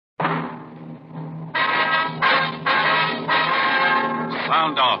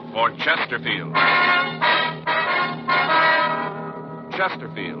Sound off for Chesterfield.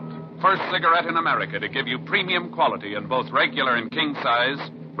 Chesterfield, first cigarette in America to give you premium quality in both regular and king size,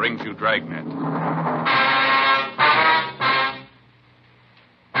 brings you Dragnet.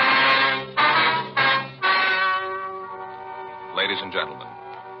 Ladies and gentlemen,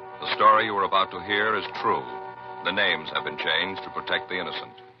 the story you are about to hear is true. The names have been changed to protect the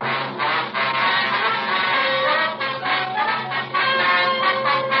innocent.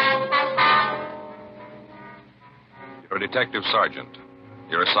 You're a detective sergeant.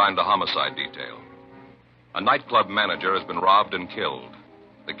 You're assigned to homicide detail. A nightclub manager has been robbed and killed.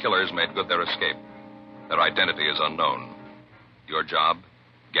 The killers made good their escape. Their identity is unknown. Your job,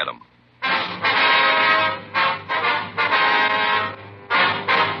 get them.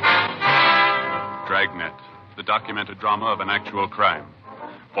 Dragnet, the documented drama of an actual crime.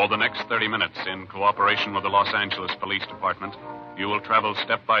 For the next 30 minutes, in cooperation with the Los Angeles Police Department, you will travel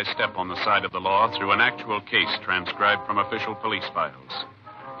step by step on the side of the law through an actual case transcribed from official police files.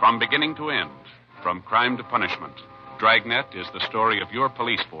 From beginning to end, from crime to punishment, Dragnet is the story of your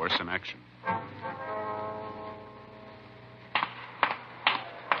police force in action.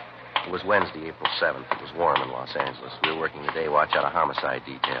 It was Wednesday, April 7th. It was warm in Los Angeles. We were working the day watch out of homicide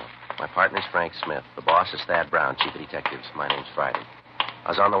detail. My partner's Frank Smith. The boss is Thad Brown, chief of detectives. My name's Friday. I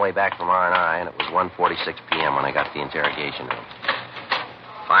was on the way back from R&I, and it was 1:46 p.m. when I got to the interrogation room.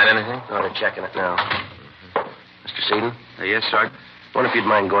 Find anything? Oh, they're checking it now. Mr. Seaton? Yes, Sergeant. I wonder if you'd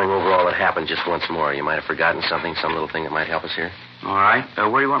mind going over all that happened just once more. You might have forgotten something, some little thing that might help us here. All right.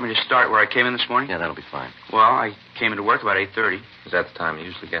 Where do you want me to start? Where I came in this morning? Yeah, that'll be fine. Well, I came into work about 8:30. Is that the time you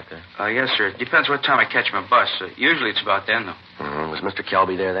usually get there? Yes, sir. It depends what time I catch my bus. Usually it's about then, though. Was Mr.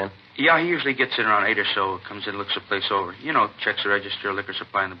 Kelby there then? Yeah, he usually gets in around 8 or so. Comes in, looks the place over. You know, checks the register, liquor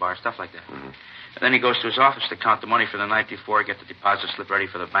supply in the bar, stuff like that. And then he goes to his office to count the money for the night before, get the deposit slip ready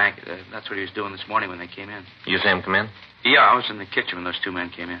for the bank. That's what he was doing this morning when they came in. You see him come in? Yeah, I was in the kitchen when those two men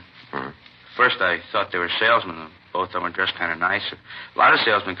came in. First, I thought they were salesmen. Both of them were dressed kind of nice. A lot of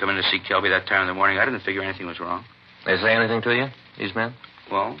salesmen come in to see Kelby that time in the morning. I didn't figure anything was wrong. They say anything to you, these men?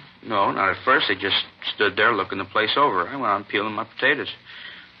 Well, no, not at first. They just stood there looking the place over. I went on peeling my potatoes.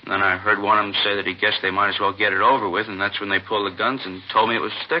 And then I heard one of them say that he guessed they might as well get it over with, and that's when they pulled the guns and told me it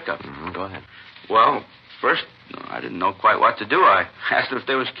was a stick-up. Go ahead. Well, first, I didn't know quite what to do. I asked them if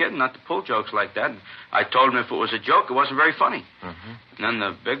they was kidding, not to pull jokes like that. And I told them if it was a joke, it wasn't very funny. And then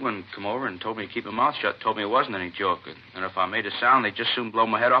the big one come over and told me to keep my mouth shut, told me it wasn't any joke. And if I made a sound, they'd just soon blow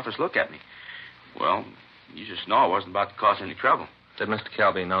my head off and look at me. Well, you just know I wasn't about to cause any trouble. Did Mr.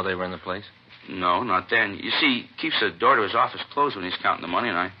 Kelby know they were in the place? No, not then. You see, he keeps the door to his office closed when he's counting the money,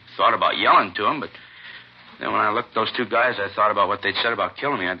 and I thought about yelling to him, but then when I looked at those two guys, I thought about what they'd said about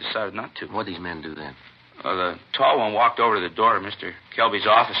killing me. I decided not to. What'd these men do then? The tall one walked over to the door of Mr. Kelby's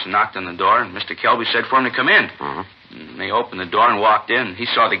office and knocked on the door, and Mr. Kelby said for him to come in. And they opened the door and walked in. He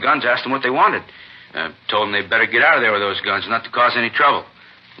saw the guns, asked them what they wanted. Told them they'd better get out of there with those guns, not to cause any trouble.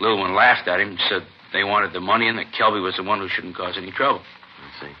 The little one laughed at him and said they wanted the money and that Kelby was the one who shouldn't cause any trouble.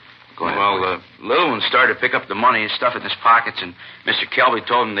 I see. Go ahead. Well, the little one started to pick up the money and stuff it in his pockets, and Mr. Kelby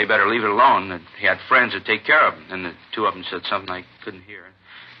told him they better leave it alone, that he had friends who'd take care of him. And the two of them said something I couldn't hear.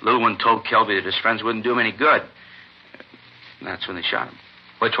 The little one told Kelby that his friends wouldn't do him any good. And that's when they shot him.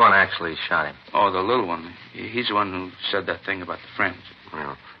 Which one actually shot him? Oh, the little one. He's the one who said that thing about the friends.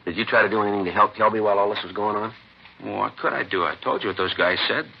 Well, did you try to do anything to help Kelby while all this was going on? Well, what could I do? I told you what those guys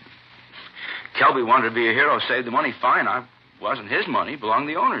said. Kelby wanted to be a hero, save the money, fine. It wasn't his money, it belonged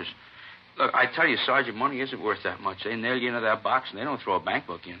to the owners. Look, I tell you, Sergeant, money isn't worth that much. They nail you into that box, and they don't throw a bank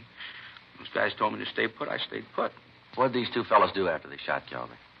book in. Those guys told me to stay put. I stayed put. What did these two fellas do after they shot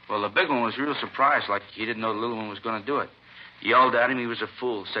Kelby? Well, the big one was real surprised, like he didn't know the little one was going to do it. Yelled at him he was a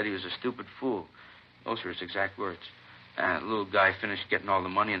fool, said he was a stupid fool. Those were his exact words. And the little guy finished getting all the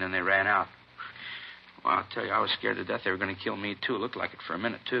money, and then they ran out. Well, I'll tell you, I was scared to death they were going to kill me, too. It looked like it for a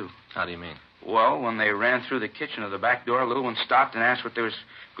minute, too. How do you mean? Well, when they ran through the kitchen of the back door, a little one stopped and asked what they was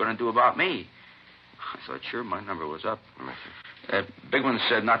going to do about me. I thought, sure, my number was up. That big one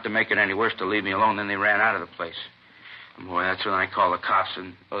said not to make it any worse, to leave me alone. Then they ran out of the place. And boy, that's when I called the cops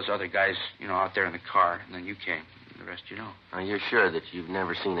and those other guys, out there in the car. And then you came. And the rest you know. Now, you're sure that you've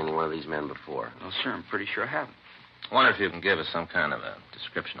never seen any one of these men before? Well, sir, I'm pretty sure I haven't. I wonder if you can give us some kind of a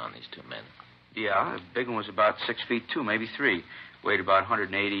description on these two men. Yeah, the big one was about 6'2", maybe 3. Weighed about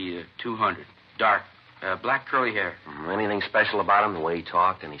 180 to 200. Dark, black curly hair. Anything special about him, the way he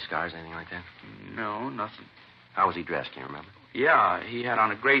talked, any scars, anything like that? No, nothing. How was he dressed, can you remember? Yeah, he had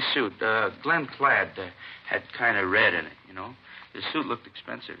on a gray suit. Glen plaid had kind of red in it, The suit looked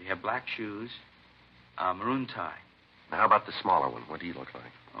expensive. He had black shoes, a maroon tie. Now, how about the smaller one? What did he look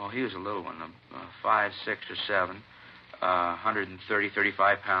like? Oh, he was a little one, 5, 6, or 7, 130,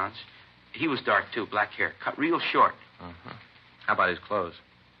 35 pounds. He was dark, too, black hair, cut real short. Uh-huh. How about his clothes?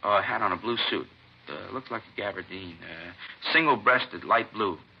 Had on a blue suit. Looked like a gabardine. Single-breasted, light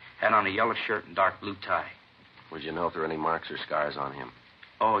blue. Had on a yellow shirt and dark blue tie. Would you know if there were any marks or scars on him?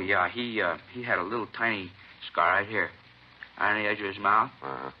 Oh, yeah. He had a little tiny scar right here. On the edge of his mouth.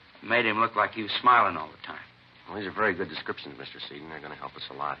 Uh-huh. Made him look like he was smiling all the time. Well, these are very good descriptions, Mr. Seaton. They're going to help us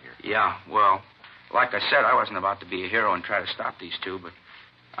a lot here. Yeah, well, like I said, I wasn't about to be a hero and try to stop these two, but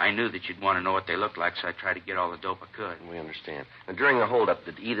I knew that you'd want to know what they looked like, so I tried to get all the dope I could. We understand. Now, during the holdup,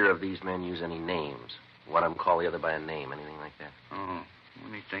 did either of these men use any names? One of them call the other by a name, anything like that? Oh,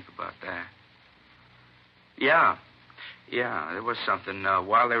 let me think about that. Yeah, there was something.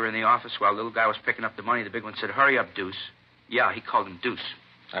 While they were in the office, while the little guy was picking up the money, the big one said, "Hurry up, Deuce." Yeah, he called him Deuce.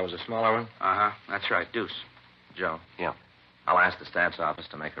 That was a smaller one? Uh-huh, that's right, Deuce. Joe. Yeah. I'll ask the staff's office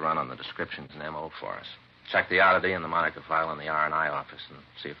to make a run on the descriptions and M.O. for us. Check the oddity and the moniker file in the R&I office and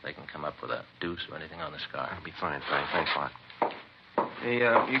see if they can come up with a deuce or anything on the scar. That'll be fine, Frank. Thanks a lot. Hey,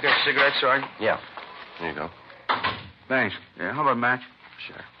 you got cigarettes, Sergeant? Yeah. There you go. Thanks. Yeah, how about a match?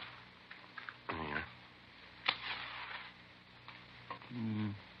 Sure. There you are.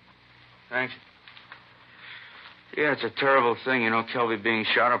 Thanks. Yeah, it's a terrible thing, Kelby being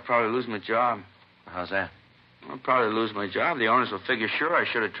shot. I'll probably lose my job. How's that? I'll probably lose my job. The owners will figure, sure, I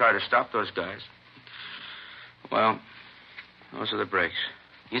should have tried to stop those guys. Well, those are the breaks.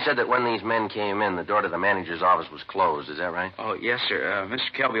 You said that when these men came in, the door to the manager's office was closed. Is that right? Oh, yes, sir.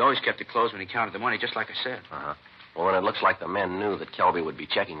 Mr. Kelby always kept it closed when he counted the money, just like I said. Uh-huh. Well, then it looks like the men knew that Kelby would be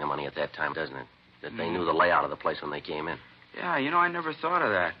checking the money at that time, doesn't it? That they knew the layout of the place when they came in. Yeah, I never thought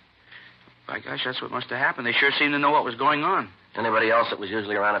of that. By gosh, that's what must have happened. They sure seemed to know what was going on. Anybody else that was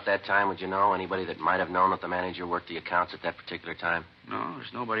usually around at that time, would you know? Anybody that might have known that the manager worked the accounts at that particular time? No,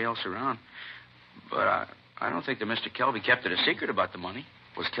 there's nobody else around. But I don't think that Mr. Kelby kept it a secret about the money.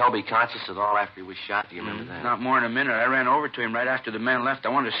 Was Kelby conscious at all after he was shot? Do you remember that? Not more than a minute. I ran over to him right after the men left. I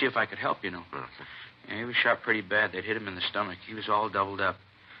wanted to see if I could help, Okay. Yeah, he was shot pretty bad. They'd hit him in the stomach. He was all doubled up.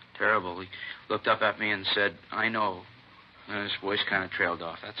 Terrible. He looked up at me and said, "I know." And his voice kind of trailed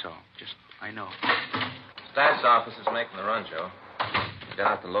off. That's all. Just, I know. Staff's office is making the run, Joe. We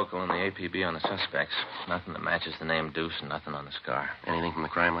got out the local and the APB on the suspects. Nothing that matches the name Deuce and nothing on the scar. Anything from the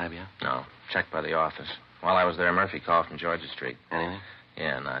crime lab yet? No. Checked by the office. While I was there, Murphy called from Georgia Street. Anything?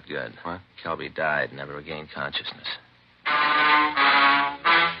 Yeah, not good. What? Kelby died and never regained consciousness.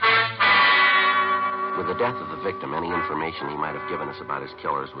 With the death of the victim, any information he might have given us about his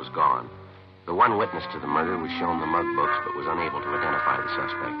killers was gone. The one witness to the murder was shown the mug books, but was unable to identify the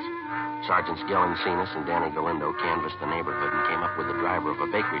suspects. Sergeants Gillen Cenas and Danny Galindo canvassed the neighborhood and came up with the driver of a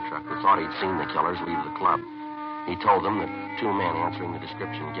bakery truck who thought he'd seen the killers leave the club. He told them that 2 men answering the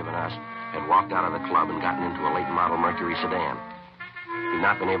description given us had walked out of the club and gotten into a late model Mercury sedan. He'd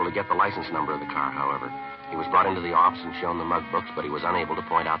not been able to get the license number of the car, however. He was brought into the office and shown the mug books, but he was unable to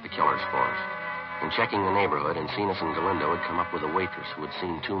point out the killers for us. In checking the neighborhood, Encinas and Galindo had come up with a waitress who had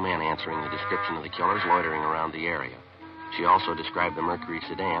seen 2 men answering the description of the killers loitering around the area. She also described the Mercury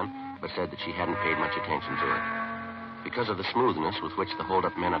sedan, but said that she hadn't paid much attention to it. Because of the smoothness with which the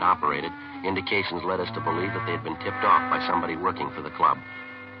hold-up men had operated, indications led us to believe that they had been tipped off by somebody working for the club.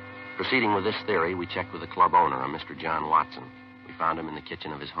 Proceeding with this theory, we checked with the club owner, a Mr. John Watson. We found him in the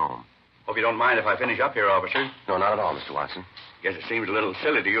kitchen of his home. Hope you don't mind if I finish up here, officer. No, not at all, Mr. Watson. Guess it seems a little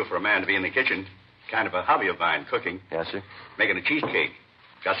silly to you for a man to be in the kitchen. Kind of a hobby of mine, cooking. Yes, sir? Making a cheesecake.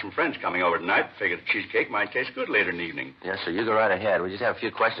 Got some friends coming over tonight. Figured a cheesecake might taste good later in the evening. Yes, sir. You go right ahead. We just have a few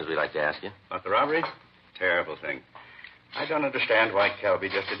questions we'd like to ask you. About the robbery? Terrible thing. I don't understand why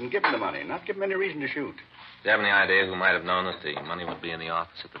Kelby just didn't give him the money. Not give him any reason to shoot. Do you have any idea who might have known that the money would be in the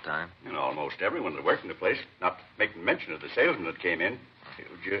office at the time? And almost everyone that worked in the place, not making mention of the salesman that came in.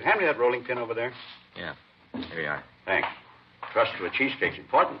 Would you hand me that rolling pin over there? Yeah. Here you are. Thanks. Trust to a cheesecake's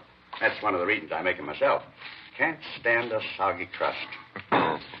important. That's one of the reasons I make it myself. Can't stand a soggy crust.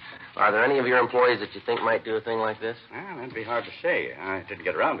 Are there any of your employees that you think might do a thing like this? Well, that'd be hard to say. I didn't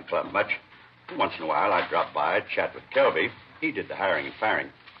get around the club much. Once in a while, I'd drop by, chat with Kelby. He did the hiring and firing.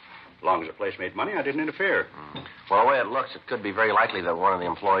 As long as the place made money, I didn't interfere. Well, the way it looks, it could be very likely that one of the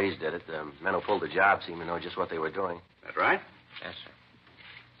employees did it. The men who pulled the job seem to know just what they were doing. That right? Yes, sir.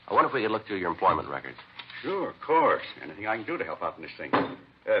 I wonder if we could look through your employment records. Sure, of course. Anything I can do to help out in this thing.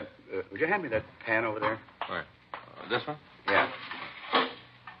 Would you hand me that pan over there? Where? This one? Yeah.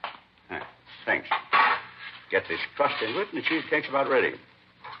 Thanks. Get this crust into it, and the cheesecake's about ready.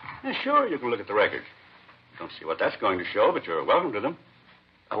 Yeah, sure, you can look at the records. Don't see what that's going to show, but you're welcome to them.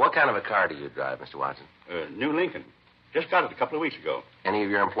 What kind of a car do you drive, Mr. Watson? New Lincoln. Just got it a couple of weeks ago. Any of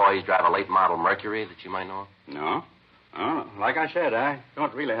your employees drive a late model Mercury that you might know of? No. Oh, like I said, I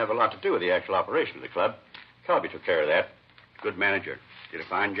don't really have a lot to do with the actual operation of the club. Kelby took care of that. Good manager. Did a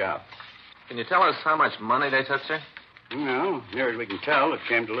fine job. Can you tell us how much money they took, sir? No, near as we can tell, it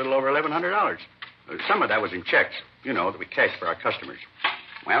came to a little over $1,100. Some of that was in checks, that we cashed for our customers.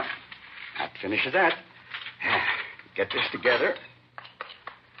 Well, that finishes that. Get this together.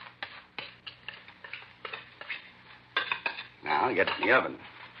 Now, get it in the oven.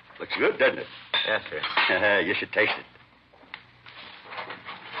 Looks good, doesn't it? Yes, sir. You should taste it.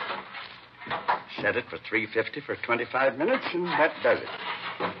 Set it for 350 for 25 minutes, and that does it.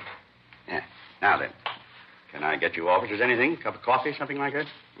 Yeah. Now then, can I get you officers anything? Cup of coffee, something like that?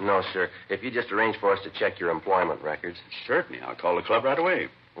 No, sir. If you just arrange for us to check your employment records. Certainly. I'll call the club right away.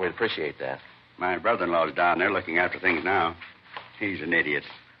 We'd appreciate that. My brother-in-law's down there looking after things now. He's an idiot.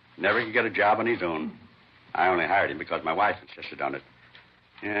 Never could get a job on his own. I only hired him because my wife insisted on it.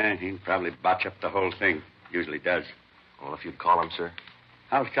 Yeah, he'd probably botch up the whole thing. Usually does. Well, if you'd call him, sir.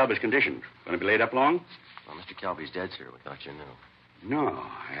 How's Kelby's condition? Going to be laid up long? Well, Mr. Kelby's dead, sir. We thought you knew. No,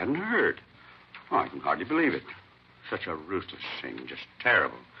 I hadn't heard. Oh, I can hardly believe it. Such a ruthless thing. Just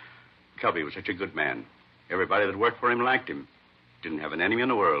terrible. Kelby was such a good man. Everybody that worked for him liked him. Didn't have an enemy in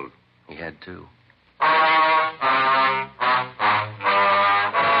the world. He had two.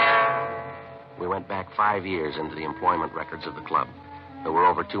 We went back 5 years into the employment records of the club. There were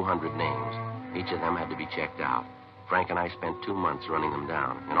over 200 names. Each of them had to be checked out. Frank and I spent 2 months running them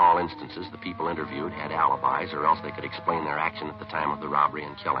down. In all instances, the people interviewed had alibis, or else they could explain their action at the time of the robbery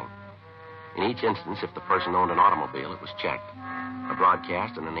and killing. In each instance, if the person owned an automobile, it was checked. A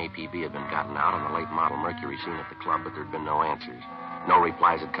broadcast and an APB had been gotten out on the late model Mercury seen at the club, but there had been no answers. No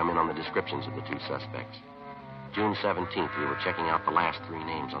replies had come in on the descriptions of the two suspects. June 17th, we were checking out the last 3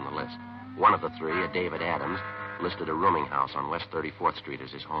 names on the list. One of the 3, a David Adams, listed a rooming house on West 34th Street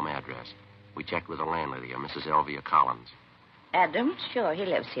as his home address. We checked with the landlady, a Mrs. Elvia Collins. Adams? Sure, he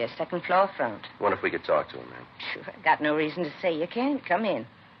lives here, second floor front. Wonder if we could talk to him, ma'am. Sure, got no reason to say you can't. Come in.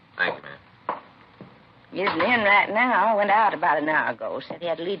 Thank you, ma'am. He isn't in right now. Went out about an hour ago. Said he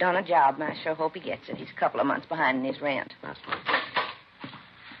had a lead on a job, and I sure hope he gets it. He's a couple of months behind in his rent. That's fine.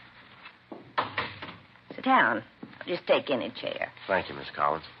 Sit down. Just take any chair. Thank you, Miss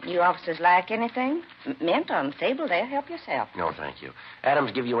Collins. You officers like anything? Mint on the table there. Help yourself. No, thank you.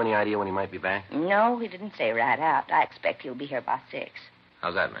 Adams give you any idea when he might be back? No, he didn't say right out. I expect he'll be here by 6.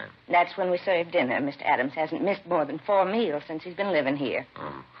 How's that, ma'am? That's when we serve dinner. Mr. Adams hasn't missed more than 4 meals since he's been living here.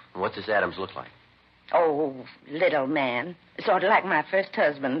 What's this Adams look like? Oh, little man. Sort of like my first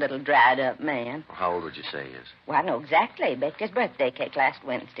husband, little dried-up man. How old would you say he is? Well, I know exactly. Baked his birthday cake last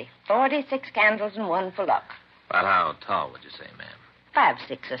Wednesday. 46 candles and 1 for luck. About how tall would you say, ma'am?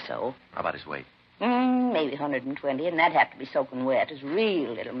 5'6" or so. How about his weight? Maybe 120, and that'd have to be soaking wet. He's a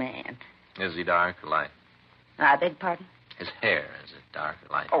real little man. Is he dark or light? I beg pardon? His hair, is it dark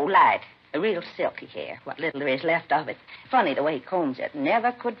or light? Oh, light. A real silky hair. What little there is left of it. Funny the way he combs it.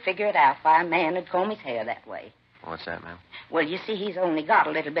 Never could figure it out why a man would comb his hair that way. What's that, ma'am? Well, you see, he's only got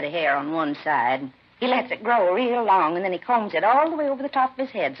a little bit of hair on one side. He lets it grow real long, and then he combs it all the way over the top of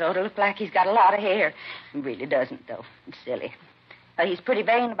his head, so it'll look like he's got a lot of hair. He really doesn't, though. It's silly. He's pretty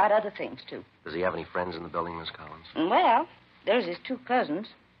vain about other things, too. Does he have any friends in the building, Miss Collins? Well, there's his 2 cousins.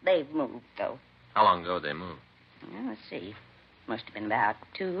 They've moved, though. How long ago did they move? Well, let's see. Must have been about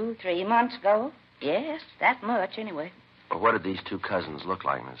 2-3 months ago. Yes, that much, anyway. Well, what did these 2 cousins look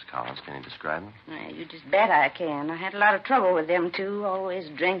like, Miss Collins? Can you describe them? Well, you just bet I can. I had a lot of trouble with them 2, always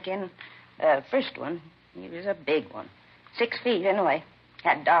drinking. First one, he was a big one. 6 feet, anyway.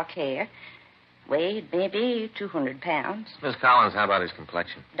 Had dark hair. Weighed maybe 200 pounds. Miss Collins, how about his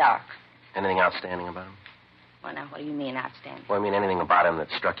complexion? Dark. Anything outstanding about him? Well, now, what do you mean outstanding? Well, I mean anything about him that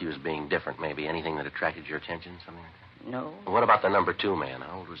struck you as being different, maybe. Anything that attracted your attention, something like that? No. Well, what about the number 2 man?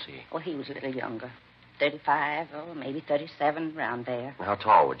 How old was he? Well, he was a little younger. 35 or maybe 37, around there. How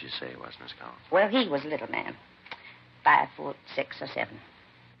tall would you say he was, Miss Collins? Well, he was a little man. 5'6" or 7.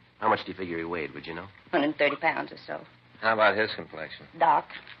 How much do you figure he weighed, would you know? 130 pounds or so. How about his complexion? Dark,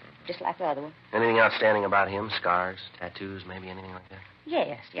 just like the other one. Anything outstanding about him? Scars, tattoos, maybe anything like that?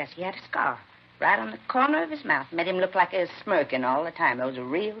 Yes, he had a scar. Right on the corner of his mouth. Made him look like he was smirking all the time. It was a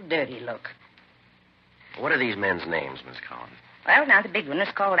real dirty look. What are these men's names, Miss Collins? Well, now, the big one was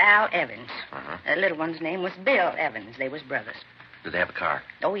called Al Evans. Uh-huh. The little one's name was Bill Evans. They was brothers. Did they have a car?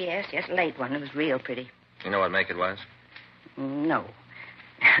 Oh, yes, a late one. It was real pretty. You know what make it was? No.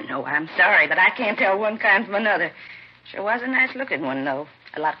 No, I'm sorry, but I can't tell one kind from another. Sure was a nice-looking one, though.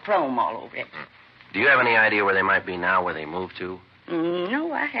 A lot of chrome all over it. Do you have any idea where they might be now, where they moved to?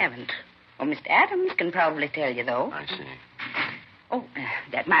 No, I haven't. Oh, Mr. Adams can probably tell you, though. I see. Oh,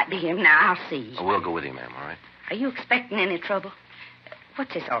 that might be him now. I'll see. Oh, we'll go with you, ma'am, all right? Are you expecting any trouble?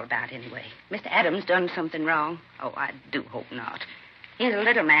 What's this all about, anyway? Mr. Adams done something wrong? Oh, I do hope not. He's a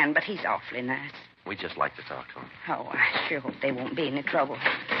little man, but he's awfully nice. We'd just like to talk to him. Oh, I sure hope there won't be any trouble.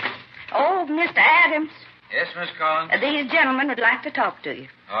 Oh, Mr. Adams. Yes, Miss Collins? These gentlemen would like to talk to you.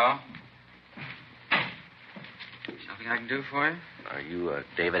 Oh? Something I can do for you? Are you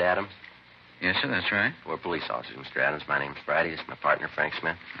David Adams? Yes, sir, that's right. We're police officers, Mr. Adams. My name's Friday. This is my partner, Frank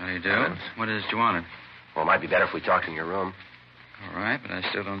Smith. How do you do? What is it you wanted? Well, it might be better if we talked in your room. All right, but I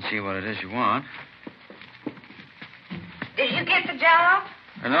still don't see what it is you want. Did you get the job?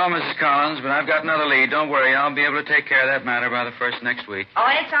 No, Mrs. Collins, but I've got another lead. Don't worry. I'll be able to take care of that matter by the first next week. Oh,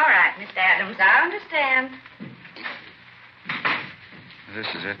 it's all right, Mr. Adams. I understand. This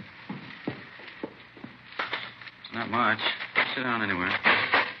is it. It's not much. Sit down anywhere.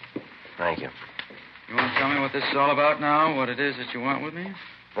 Thank you. You want to tell me what this is all about now? What it is that you want with me?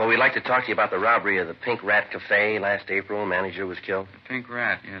 Well, we'd like to talk to you about the robbery of the Pink Rat Cafe last April. Manager was killed. The Pink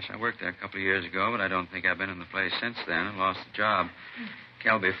Rat, yes. I worked there a couple of years ago, but I don't think I've been in the place since then. I lost the job.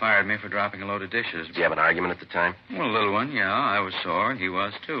 Kelby fired me for dropping a load of dishes. Did you have an argument at the time? Well, a little one, yeah. I was sore. He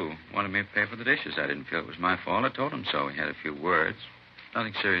was, too. Wanted me to pay for the dishes. I didn't feel it was my fault. I told him so. We had a few words.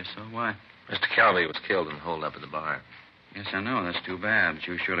 Nothing serious, though. Why? Mr. Kelby was killed and holed up at the bar. Yes, I know. That's too bad. But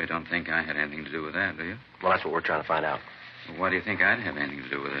you surely don't think I had anything to do with that, do you? Well, that's what we're trying to find out. Well, why do you think I'd have anything to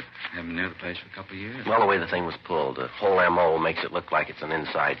do with it? I haven't been near the place for a couple of years. Well, the way the thing was pulled, the whole M.O. makes it look like it's an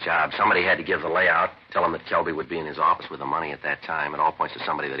inside job. Somebody had to give the layout, tell him that Kelby would be in his office with the money at that time. It all points to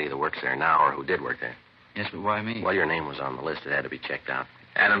somebody that either works there now or who did work there. Yes, but why me? Well, your name was on the list. It had to be checked out.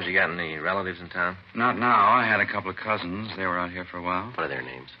 Adams, you got any relatives in town? Not now. I had a couple of cousins. They were out here for a while. What are their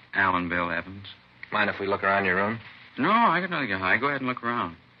names? Al and Bill Evans. Mind if we look around your room? No, I got nothing to hide. Go ahead and look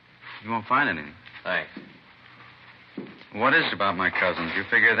around. You won't find anything. Thanks. What is it about my cousins? You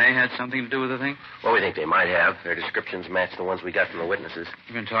figure they had something to do with the thing? Well, we think they might have. Their descriptions match the ones we got from the witnesses.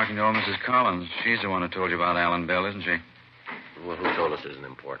 You've been talking to old Mrs. Collins. She's the one who told you about Al and Bill, isn't she? Well, who told us isn't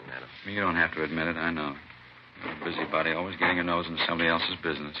important, Adam? You don't have to admit it. I know. You're a busybody, always getting your nose into somebody else's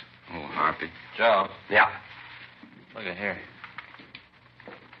business. Oh, Harpy. Joe. Yeah. Look at here.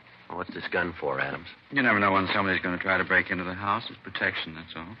 Well, what's this gun for, Adams? You never know when somebody's going to try to break into the house. It's protection,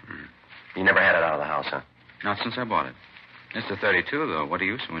 that's all. You never had it out of the house, huh? Not since I bought it. It's the 32, though. What are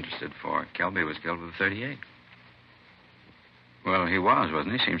you so interested for? Kelby was killed with a 38. Well, he was,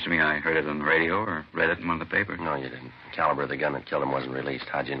 wasn't he? Seems to me I heard it on the radio or read it in one of the papers. No, you didn't. The caliber of the gun that killed him wasn't released.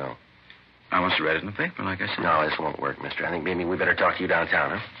 How'd you know? I must have read it in the paper, like I said. No, this won't work, mister. I think maybe we better talk to you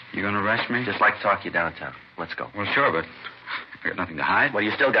downtown, huh? You going to arrest me? Just like to talk to you downtown. Let's go. Well, sure, but I got nothing to hide. Well,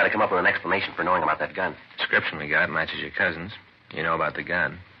 you still got to come up with an explanation for knowing about that gun. Description we got matches your cousin's. You know about the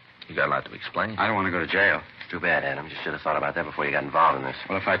gun. You got a lot to explain. I don't want to go to jail. Too bad, Adam. You should have thought about that before you got involved in this.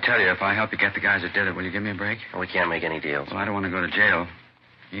 Well, if I tell you, if I help you get the guys that did it, will you give me a break? Well, we can't make any deals. Well, I don't want to go to jail.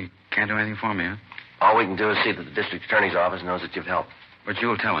 You can't do anything for me, huh? All we can do is see that the district attorney's office knows that you've helped. But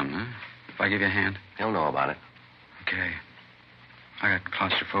you'll tell him, huh? If I give you a hand? He'll know about it. Okay. I got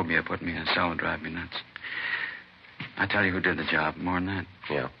claustrophobia putting me in a cell to drive me nuts. I tell you who did the job. More than that.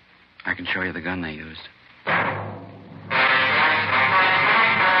 Yeah. I can show you the gun they used.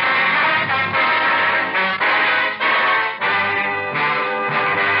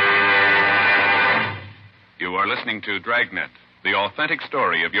 You are listening to Dragnet, the authentic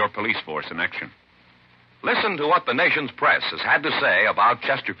story of your police force in action. Listen to what the nation's press has had to say about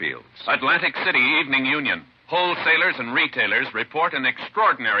Chesterfield's. Atlantic City Evening Union. Wholesalers and retailers report an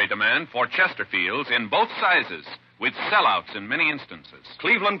extraordinary demand for Chesterfields in both sizes, with sellouts in many instances.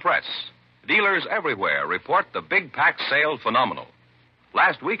 Cleveland Press. Dealers everywhere report the big pack sale phenomenal.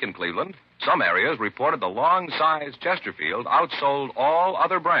 Last week in Cleveland, some areas reported the long-size Chesterfield outsold all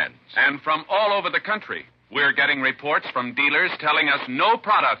other brands. And from all over the country, we're getting reports from dealers telling us no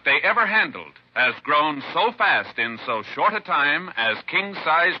product they ever handled has grown so fast in so short a time as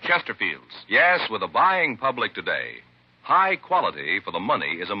king-size Chesterfields. Yes, with the buying public today, high quality for the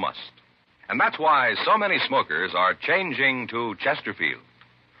money is a must. And that's why so many smokers are changing to Chesterfield.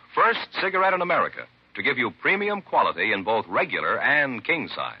 First cigarette in America to give you premium quality in both regular and king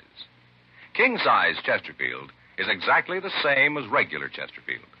size. King size Chesterfield is exactly the same as regular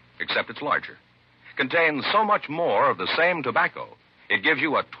Chesterfield, except it's larger. Contains so much more of the same tobacco, it gives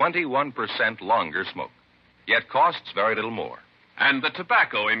you a 21% longer smoke, yet costs very little more. And the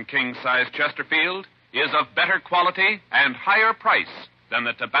tobacco in king-size Chesterfield is of better quality and higher price than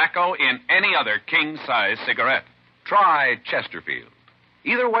the tobacco in any other king-size cigarette. Try Chesterfield.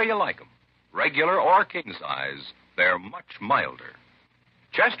 Either way you like them, regular or king size, they're much milder.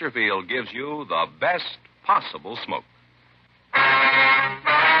 Chesterfield gives you the best possible smoke.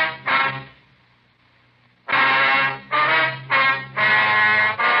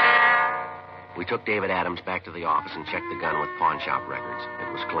 We took David Adams back to the office and checked the gun with pawn shop records.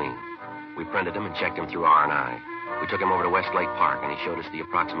 It was clean. We printed him and checked him through R&I. We took him over to Westlake Park, and he showed us the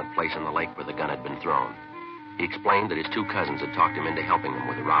approximate place in the lake where the gun had been thrown. He explained that his two cousins had talked him into helping them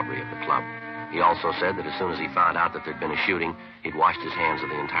with the robbery of the club. He also said that as soon as he found out that there'd been a shooting, he'd washed his hands of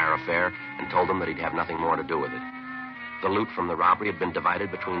the entire affair and told them that he'd have nothing more to do with it. The loot from the robbery had been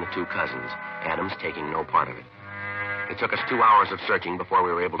divided between the two cousins, Adams taking no part of it. It took us 2 hours of searching before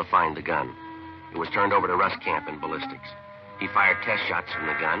we were able to find the gun. It was turned over to Russ Camp in ballistics. He fired test shots from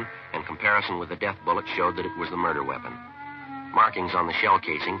the gun, and comparison with the death bullet showed that it was the murder weapon. Markings on the shell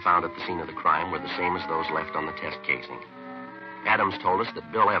casing found at the scene of the crime were the same as those left on the test casing. Adams told us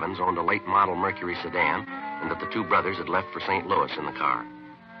that Bill Evans owned a late model Mercury sedan and that the two brothers had left for St. Louis in the car.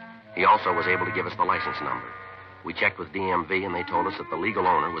 He also was able to give us the license number. We checked with DMV, and they told us that the legal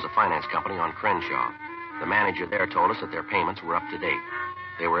owner was a finance company on Crenshaw. The manager there told us that their payments were up to date.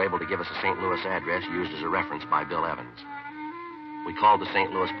 They were able to give us a St. Louis address used as a reference by Bill Evans. We called the St.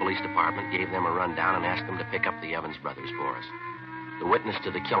 Louis Police Department, gave them a rundown, and asked them to pick up the Evans brothers for us. The witness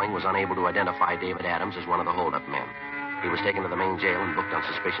to the killing was unable to identify David Adams as one of the holdup men. He was taken to the main jail and booked on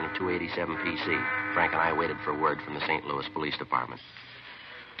suspicion of 287 PC. Frank and I waited for word from the St. Louis Police Department.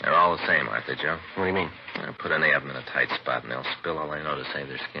 They're all the same, aren't they, Joe? What do you mean? Put any of them in a tight spot, and they'll spill all they know to save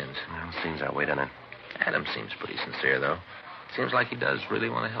their skins. Well, it seems that way, doesn't it? Adams seems pretty sincere, though. Seems like he does really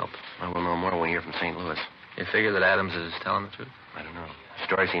want to help. Well, we'll know more when we hear from St. Louis. You figure that Adams is telling the truth? I don't know. The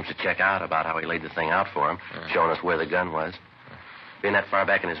story seems to check out about how he laid the thing out for him, showing us where the gun was. Being that far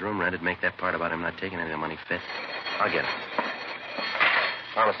back in his room, Red, make that part about him not taking any of the money fit. I'll get it.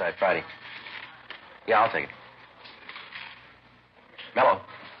 Homicide, Friday. Yeah, I'll take it. Mello.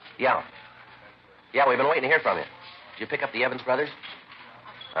 Yeah. Yeah, we've been waiting to hear from you. Did you pick up the Evans brothers?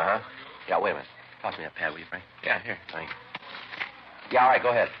 Uh-huh. Yeah, wait a minute. Toss me that pad, will you, Frank? Yeah, here. Thanks. Yeah, all right, go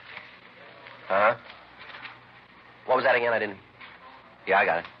ahead. Uh-huh. What was that again? I didn't... Yeah, I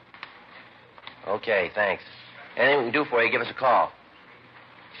got it. Okay, thanks. Anything we can do for you, give us a call.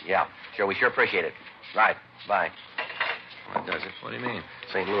 Yeah, sure. We sure appreciate it. Right. Bye. What does it? What do you mean?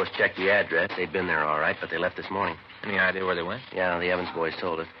 St. Louis checked the address. They'd been there all right, but they left this morning. Any idea where they went? Yeah, the Evans boys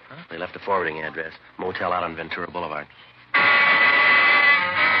told us. Huh? They left a forwarding address. Motel out on Ventura Boulevard.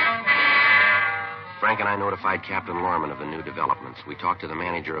 Frank and I notified Captain Lorman of the new developments. We talked to the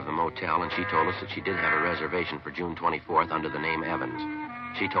manager of the motel, and she told us that she did have a reservation for June 24th under the name Evans.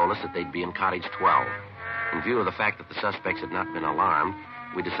 She told us that they'd be in Cottage 12. In view of the fact that the suspects had not been alarmed,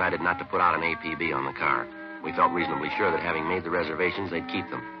 we decided not to put out an APB on the car. We felt reasonably sure that having made the reservations, they'd keep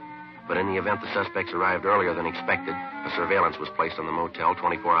them. But in the event the suspects arrived earlier than expected, a surveillance was placed on the motel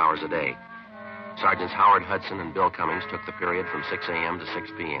 24 hours a day. Sergeants Howard Hudson and Bill Cummings took the period from 6 a.m. to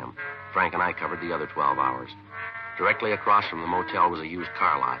 6 p.m. Frank and I covered the other 12 hours. Directly across from the motel was a used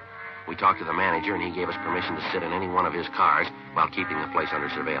car lot. We talked to the manager, and he gave us permission to sit in any one of his cars while keeping the place under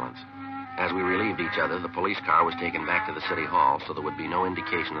surveillance. As we relieved each other, the police car was taken back to the city hall, so there would be no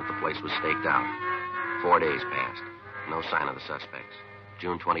indication that the place was staked out. 4 days passed. No sign of the suspects.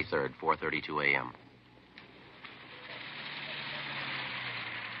 June 23rd, 4:32 a.m.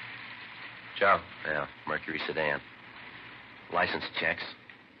 Joe. Yeah, Mercury sedan. License checks.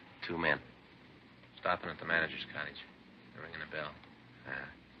 2 men. Stopping at the manager's cottage. They're ringing a bell. Yeah,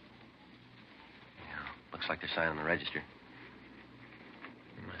 looks like they're signing the register.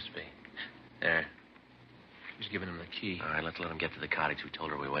 It must be. There. She's giving him the key. All right, let's let him get to the cottage. We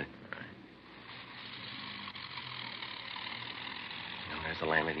told her we would. All right. And there's the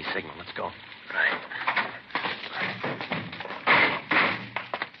landlady's signal. Let's go. Right.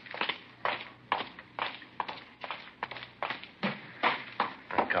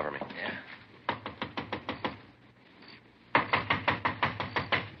 Cover me. Yeah.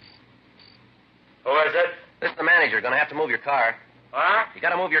 Who is it? This is the manager. Gonna have to move your car. What? You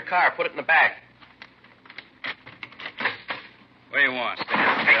gotta move your car. Put it in the back. What do you want?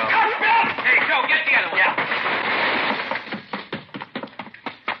 Hey, Joe, get the other one. Yeah.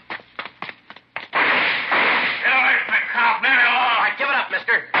 Get away from the cop, man. All right, give it up,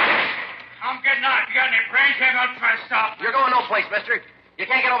 mister. I'm getting out. You got any brains? You ain't gonna try to stop me. You're going no place, mister. You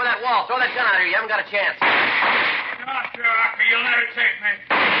can't get over that wall. Throw that gun out here. You haven't got a chance. Not sure, Arthur. You'll never take me.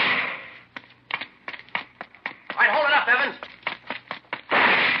 All right, hold it up, Evans.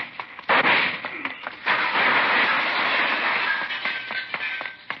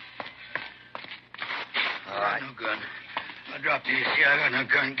 All right. No gun. I dropped the AC. I got no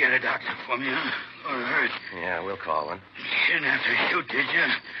gun. Get a doctor for me, huh? Or hurt. Yeah, we'll call one. You didn't have to shoot, did you?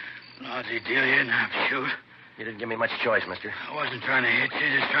 Lousy deal, you didn't have to shoot. You didn't give me much choice, mister. I wasn't trying to hit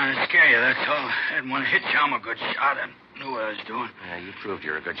you, just trying to scare you, that's all. I didn't want to hit you. I'm a good shot. I knew what I was doing. Yeah, you proved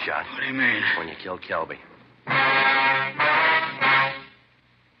you're a good shot. What do you mean? When you killed Kelby.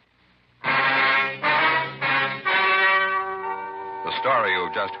 The story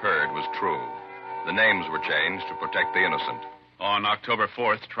you've just heard was true. The names were changed to protect the innocent. On October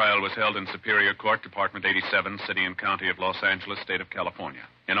 4th, trial was held in Superior Court, Department 87, City and County of Los Angeles, State of California.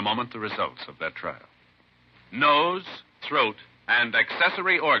 In a moment, the results of that trial. Nose, throat, and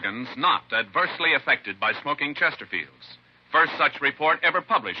accessory organs not adversely affected by smoking Chesterfields. First such report ever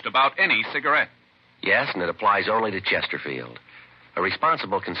published about any cigarette. Yes, and it applies only to Chesterfield. A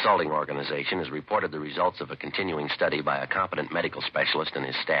responsible consulting organization has reported the results of a continuing study by a competent medical specialist and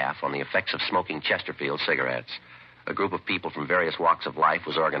his staff on the effects of smoking Chesterfield cigarettes. A group of people from various walks of life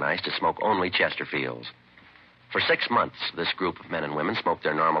was organized to smoke only Chesterfields. For 6 months, this group of men and women smoked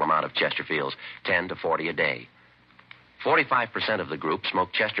their normal amount of Chesterfields, 10 to 40 a day. 45% of the group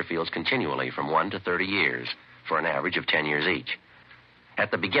smoked Chesterfields continually from 1 to 30 years, for an average of 10 years each. At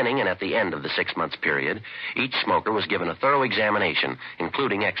the beginning and at the end of the 6 months period, each smoker was given a thorough examination,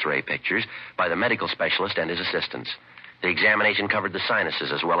 including X-ray pictures, by the medical specialist and his assistants. The examination covered the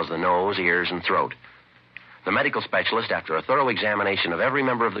sinuses as well as the nose, ears, and throat. The medical specialist, after a thorough examination of every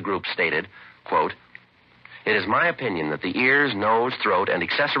member of the group, stated, quote, "It is my opinion that the ears, nose, throat, and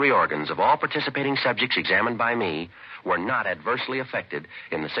accessory organs of all participating subjects examined by me were not adversely affected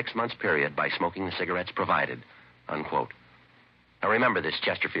in the 6 months period by smoking the cigarettes provided," unquote. Now remember this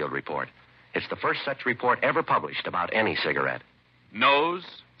Chesterfield report. It's the first such report ever published about any cigarette.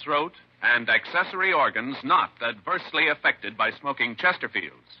 Nose, throat, and accessory organs not adversely affected by smoking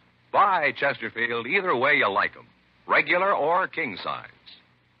Chesterfields. Buy Chesterfield either way you like 'em, regular or king size.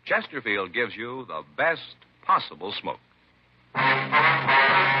 Chesterfield gives you the best possible smoke.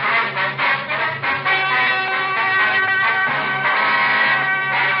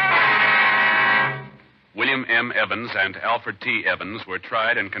 William M. Evans and Alfred T. Evans were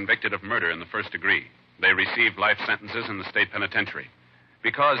tried and convicted of murder in the first degree. They received life sentences in the state penitentiary.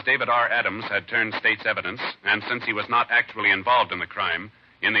 Because David R. Adams had turned state's evidence, and since he was not actually involved in the crime,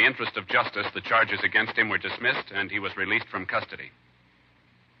 in the interest of justice, the charges against him were dismissed and he was released from custody.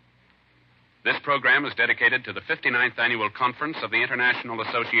 This program is dedicated to the 59th Annual Conference of the International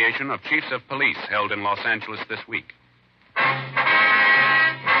Association of Chiefs of Police held in Los Angeles this week.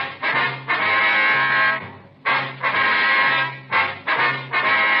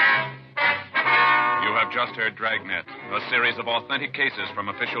 You have just heard Dragnet, a series of authentic cases from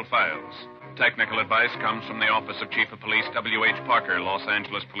official files. Technical advice comes from the Office of Chief of Police W.H. Parker, Los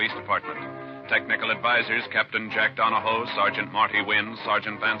Angeles Police Department. Technical advisors Captain Jack Donahoe, Sergeant Marty Wynn,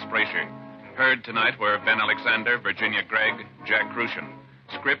 Sergeant Vance Brasher. Heard tonight were Ben Alexander, Virginia Gregg, Jack Crucian.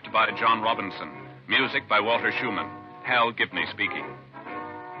 Script by John Robinson. Music by Walter Schumann. Hal Gibney speaking.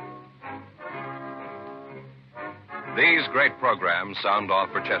 These great programs sound off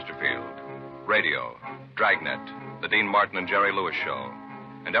for Chesterfield. Radio, Dragnet, the Dean Martin and Jerry Lewis Show.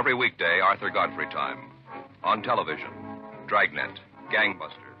 And every weekday, Arthur Godfrey time. On television, Dragnet,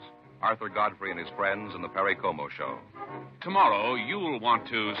 Gangbusters, Arthur Godfrey and his friends, and the Perry Como Show. Tomorrow, you'll want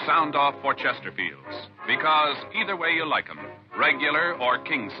to sound off for Chesterfields. Because either way you like 'em, regular or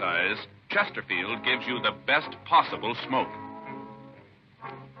king size, Chesterfield gives you the best possible smoke.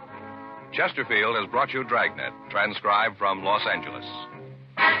 Chesterfield has brought you Dragnet, transcribed from Los Angeles.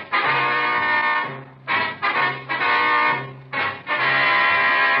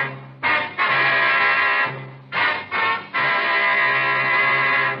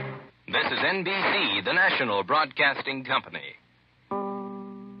 This is NBC, the national broadcasting company.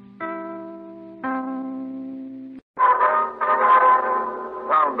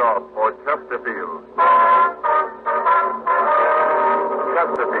 Sound off for Chesterfield.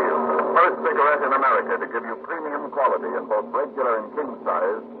 Chesterfield, the first cigarette in America to give you premium quality in both regular and king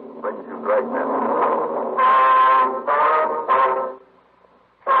size, brings you Dragnet.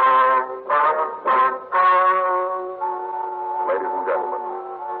 Ladies and gentlemen,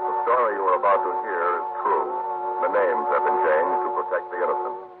 the story you are about to hear is true. The names have been changed to protect the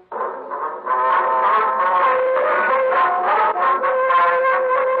innocent.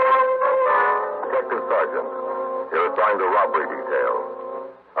 Detective Sergeant, you're assigned to robbery detail.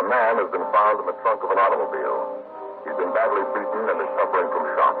 A man has been found in the trunk of an automobile. He's been badly beaten and is suffering from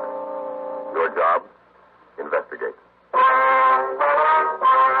shock. Your job? Investigate.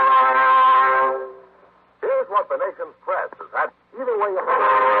 Here's what the nation's press has had. Either way you...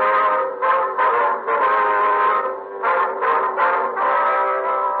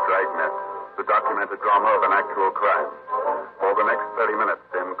 Dragnet, the documented drama of an actual crime. For the next 30 minutes,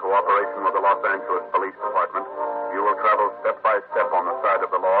 in cooperation with the Los Angeles Police Department, you will travel step by step on the side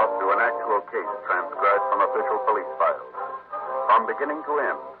of the law through an actual case transcribed from official police files. From beginning to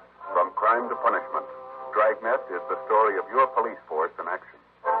end, from crime to punishment, Dragnet is the story of your police force in action.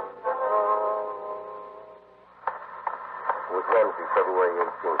 It was Wednesday, February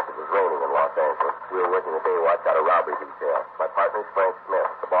 18th. It was raining in Los Angeles. We were working a day watch out of robbery detail. My partner's Frank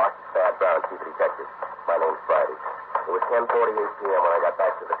Smith. The boss is Thad Brown, chief detective. My name's Friday. It was 10:48 p.m. when I got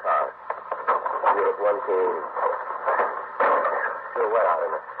back to the car. Unit 1K80. Sure wet out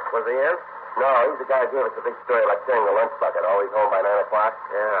in it. Was he in? No, he's the guy who gave us the big story about carrying the lunch bucket. Always home by 9 o'clock?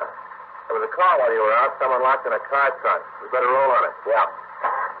 Yeah. There was a call while you were out. Someone locked in a car trunk. We better roll on it. Yeah.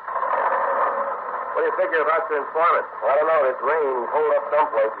 What do you figure about your informant? I don't know. This rain, he's holed up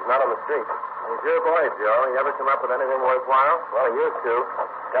someplace. He's not on the street. He's your boy, Joe. You ever come up with anything worthwhile? Well, he used to.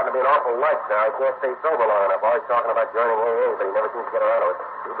 It's gotten to be an awful light now. He can't stay sober long enough. Always talking about joining AA, but he never seems to get around to it.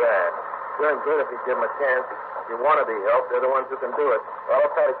 Too bad. Doing good if you give him a chance. If you want to be helped, they're the ones who can do it. Well, I'll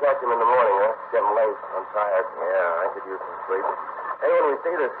try to catch him in the morning, huh? It's getting late. I'm tired. Yeah, I could use some sleep. Hey, when we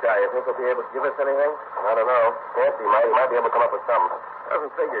see this guy, you think he'll be able to give us anything? I don't know. Fancy might. He might be able to come up with something.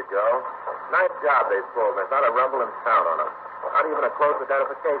 Doesn't figure, Joe. Nice job they've pulled. There's not a rumble in town on him. Not even a close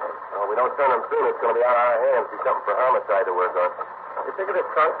identification. Well, we don't turn him soon. It's going to be out of our hands. Be something for homicide to work on. You figure this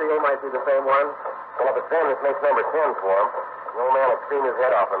trunk deal might be the same one? Well, if it's then, this makes number 10 for him. The old man will clean his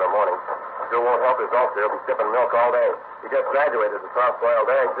head off in the morning. Sure won't help his ulcer. He'll be sipping milk all day. He just graduated to soft-boiled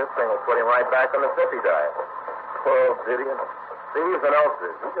eggs. This thing will put him right back on the sippy diet. Poor old idiot. Thieves and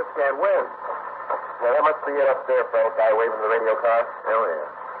ulcers. He just can't win. Now, that must be it up there, Frank. Guy waving the radio car. Oh, yeah.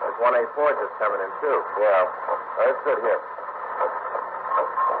 There's 1A4 just coming in, too. Yeah. Let's sit here.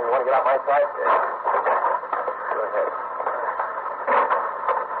 You want to get out my side? Yeah. Go ahead.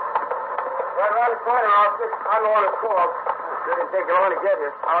 Right around the corner, officer. I'm the one who called. It didn't take you long to get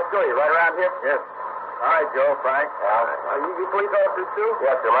here. I'll show you. Right around here? Yes. All right, Joe, Frank. You police officers, too?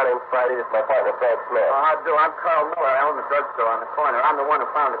 Yes, sir. My name's Friday. This is my partner, Frank Smith. How do? I'm Carl Miller. I own the drugstore on the corner. I'm the one who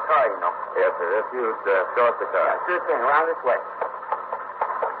found the car, you know. Yes, sir. If you'd show us the car. Yeah, sure thing. Around this way.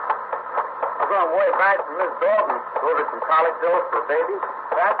 I'm going way back from Miss Dalton. Ordered some college pills for babies.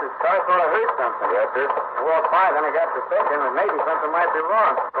 Perhaps this car sort of hurt something. Yes, sir. I walked by, then I got to thinking that maybe something might be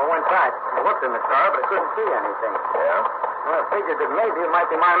wrong. So I went back. I looked in the car, but I couldn't see anything. Yeah? Well, I figured that maybe it might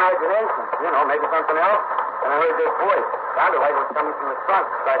be my imagination. You know, maybe something else. And I heard this voice. Sounded like it was coming from the trunk.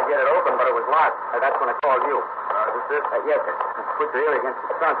 Tried to get it open, but it was locked. That's when I called you. Is this it? Yes, sir. Put your ear against the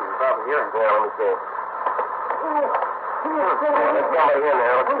trunk. You can probably hear him. Yeah, let me see. There's somebody in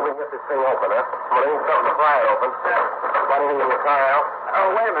there. Let's see if we can get this thing open, huh? Well, there ain't something to pry it open. Got anything in your car, Al?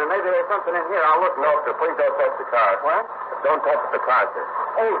 Oh, wait a minute. Maybe there's something in here. I'll look. No, sir. Please don't touch the car. What? Don't touch the car, sir.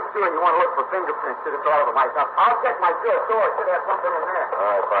 Oh, sure. You want to look for fingerprints? Should have thought of it myself. I'll check my sure door. Should have something in there. All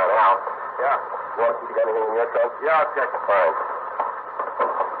right, fine. Al? Yeah. You want to see if you got anything in your trunk? Yeah, I'll check it. Fine.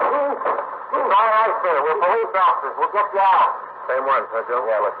 All right, sir. We're police officers. We'll get you out. Same one, huh, Joe?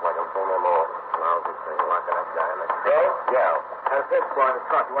 Yeah, looks like him. Same MO. Lousy thing. Locking that guy in the Joe? Yeah. There's this boy in the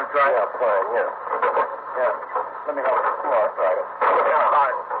trunk. You want to try it? Yeah, fine. Yeah. Yeah. Let me help you. No, that's right. Yeah, all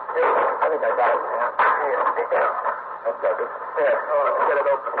right. Here, I think I got it. Yeah. That's good. Here. Oh, let's get it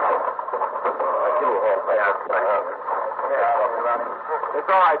open. Give me a hand, please. Yeah, I'll help you around here. It's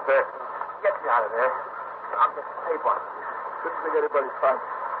all right, sir. Get me out of there. I'll get the tape on. Couldn't think anybody's fine.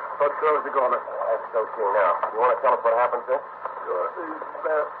 Thought girls are going to... That's so true now. You want to tell us what happened, sir? Sure.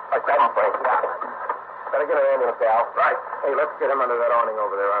 I got him, Frank. Yeah. Better get an ambulance, Al. Right. Hey, let's get him under that awning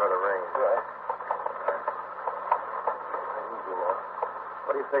over there out of the rain. Sure. Easy now.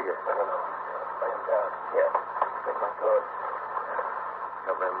 What do you figure? I don't know. Lay him down. Yeah. Take my coat.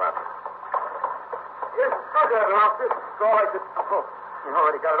 Cover him up. Yes, I'll get it off. This is all I could... Oh. You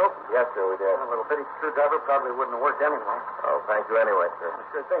already got it open? Yes, sir, we did. A little bitty screwdriver probably wouldn't have worked anyway. Oh, thank you anyway, sir.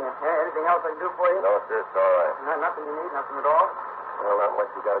 Sure thing. Anything else I can do for you? No, sir, it's all right. Nothing you need? Nothing at all? Well, not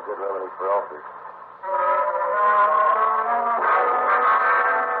much. You got a good remedy for ulcers.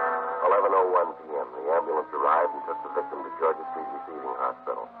 11:01 p.m. The ambulance arrived and took the victim to Georgia Street Receiving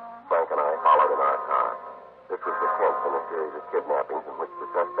Hospital. Frank and I followed in our car. This was the 10th in a series of kidnappings in which the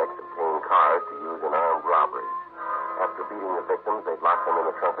suspects obtained cars to use in armed robberies. After beating the victims, they'd lock them in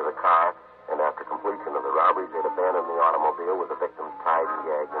the trunk of the car, and after completion of the robberies, they'd abandon the automobile with the victims tied and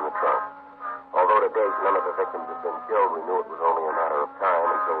gagged in the trunk. Although to date none of the victims had been killed, we knew it was only a matter of time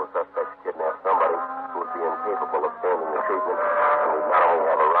until the suspects kidnapped somebody who would be incapable of standing the treatment, and we'd not only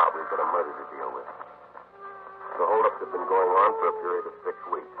have a robbery but a murder to deal with. The holdups had been going on for a period of 6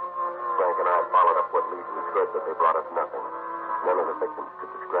 weeks. Frank and I followed up what leads we could, but they brought us nothing. None of the victims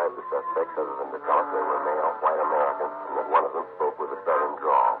could describe the suspects other than to tell us they were male, white Americans, and that one of them spoke with a southern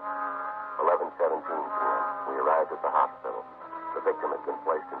drawl. 11:17 p.m. We arrived at the hospital. The victim had been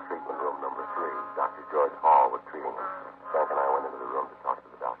placed in treatment room number 3. Dr. George Hall was treating him. Frank and I went into the room to talk to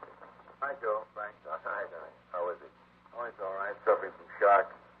the doctor. Hi, Joe. Frank. Hi, Johnny. How is he? Oh, he's all right. Suffering from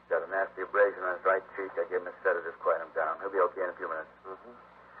shock. Got a nasty abrasion on his right cheek. I gave him a sedative to quiet him down. He'll be okay in a few minutes. Mm-hmm.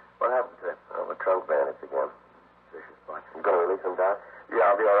 What happened to him? Oh, a trunk bandage again. Vicious bunch. You going to release him, Doc?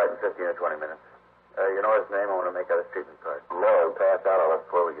 Yeah, I'll be all right in 15 or 20 minutes. You know his name? I want to make out his treatment card. No, he passed out on us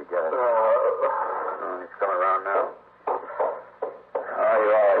before we could get it. He's coming around now. Oh,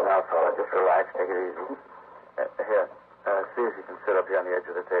 you're all right now, fella. Just relax. Take it easy. Here. See if you can sit up here on the edge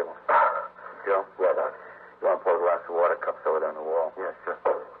of the table. Joe? Yeah, Doc. You want to pour a glass of water? Cups over there on the wall. Yeah, sure.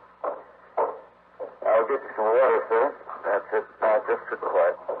 I'll get you some water, sir. That's it. Now, just sit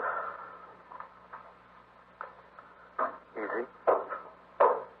quiet. Easy.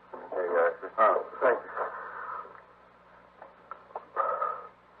 There you are, sir. Oh, thank you.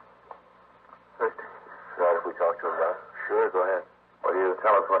 Thirsty. Right, if we talk to him, Doc? Sure, go ahead. Will you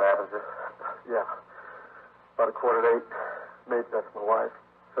tell us what happened, sir? Yeah. About 7:45, Maisie, that's my wife,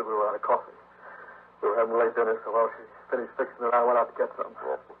 said we were out of coffee. We were having late dinner, so while she finished fixing it, I went out to get some.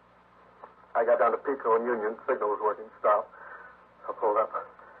 Yes. I got down to Pico and Union. Signal was working. Stop. I pulled up.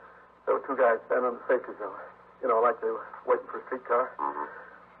 There were 2 guys standing in the safety zone. You know, like they were waiting for a streetcar. Mm-hmm.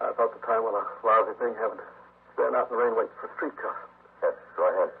 I thought the time was a lousy thing having to stand out in the rain waiting for a streetcar. Yes, go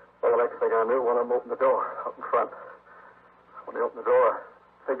ahead. Well, the next thing I knew, one of them opened the door up in front. When he opened the door, I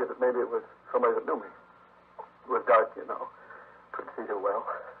figured that maybe it was somebody that knew me. It was dark, you know. Couldn't see too well.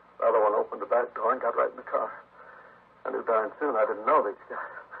 The other one opened the back door and got right in the car. I knew darn soon I didn't know these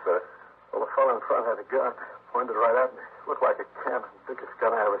guys. But Well, the fellow in front had a gun, pointed right at me. Looked like a cannon, biggest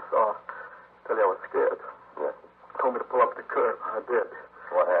gun I ever saw. Tell you I was scared. yes. Told me to pull up the curb. I did.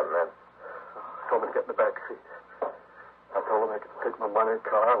 What happened then? Told me to get in the back seat. I told them they could take my money,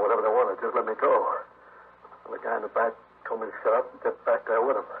 car, whatever they wanted. Just let me go. And the guy in the back told me to shut up and get back there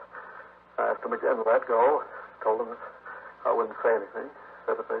with him. I asked him again to let go. Told them that I wouldn't say anything.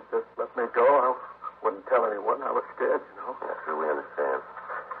 Said if they'd just let me go, I wouldn't tell anyone. I was scared, you know. Yes, sir, we understand.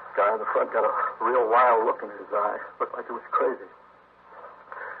 The guy in the front got a real wild look in his eye. Looked like he was crazy.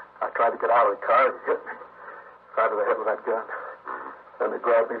 I tried to get out of the car and he hit me. Side of the head with that gun. Then they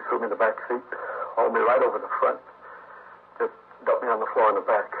grabbed me, threw me in the back seat, hauled me right over the front. Just dumped me on the floor in the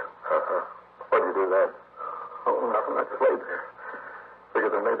back. What'd you do then? Oh, nothing. I just laid there.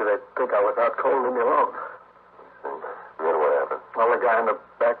 Figured that maybe they'd think I was out cold and leave me alone. Then what happened? Well, the guy in the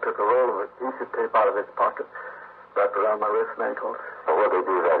back took a roll of adhesive tape out of his pocket, wrapped around my wrists and ankles. So what'd they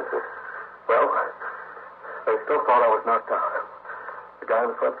do then, sir? Well, they still thought I was knocked out. The guy in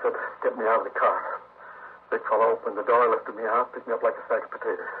the front said, get me out of the car. Big fellow opened the door, lifted me out, picked me up like a sack of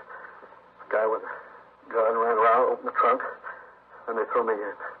potatoes. The guy with a gun ran around, opened the trunk, and they threw me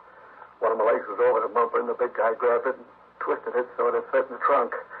in. One of my legs was over the bumper, and the big guy grabbed it and twisted it so it had fit in the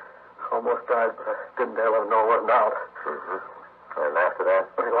trunk. Almost died, but I didn't dare let him know it wasn't out. Mm-hmm. And after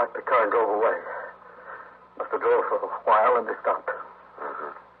that? He locked the car and drove away. Must have drove for a while, and they stopped.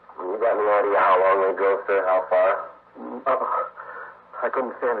 Mm-hmm. You got any idea how long they drove, sir? How far? I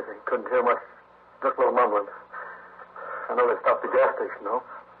couldn't see anything. Couldn't hear much. Just a little mumbling. I know they stopped at the gas station, though.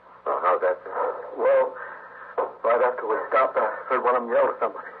 Oh, how's that, sir? Well, right after we stopped, I heard one of them yell at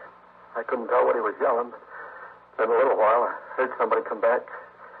somebody. I couldn't tell what he was yelling, but then a little while, I heard somebody come back,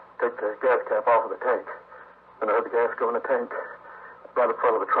 take the gas cap off of the tank. And I heard the gas go in the tank right in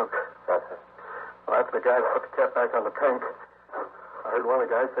front of the trunk. That's it. Well, after the guys put the cap back on the tank, I heard one of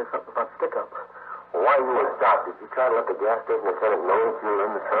the guys say something about stick-up. Well, why you were stopped? Did you try to let the gas station attendant know that you were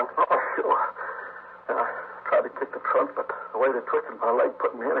in the trunk? Oh, sure. And I tried to kick the trunk, but the way they twisted my leg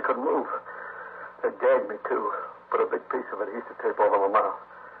put me in, I couldn't move. They gagged me, too. Put a big piece of adhesive tape over my mouth.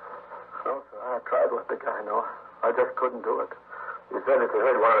 So I tried to let the guy know. I just couldn't do it. You said that you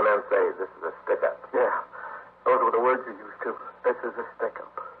heard one of the men say, this is a stick-up. Yeah. Those were the words you used, too. This is a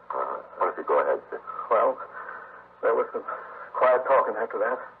stick-up. Why don't you go ahead, sir? Well, there was some quiet talking after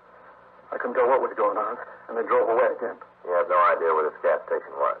that. I couldn't tell what was going on, and they drove away again. You have no idea where this gas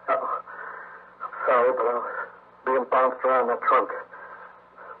station was? Oh, I'm sorry, but I was being bounced around that trunk.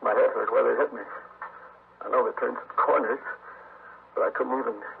 My head hurt where they hit me. I know they turned some corners, but I couldn't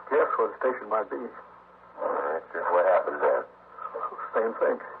even guess where the station might be. All right, sir. What happened then? Same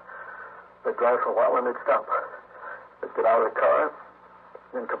thing. They'd drive for a while, and they'd stop. They'd get out of the car,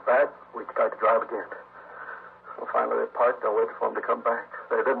 then come back. We'd start to drive again. Well, finally, they parked. I waited for them to come back.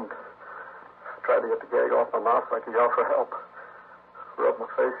 They didn't. Tried to get the gag off my mouth so I could yell for help. Rubbed my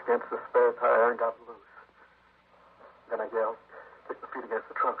face against the spare tire and got loose. Then I yelled, Stick my feet against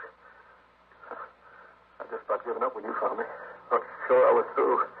the trunk. I just about given up when you found me. Not sure I was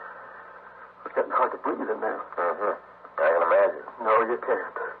through. It's getting hard to breathe in there. Mm-hmm. I can imagine. No, you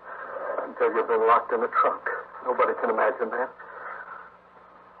can't. Until you've been locked in the trunk. Nobody can imagine that.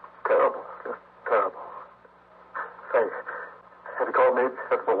 Terrible. Just terrible. Say, have you called me?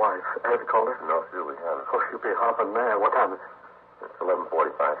 That's my wife. Have you called her? No, sir, we haven't. Oh, she'll be hopping mad. What time is it? It's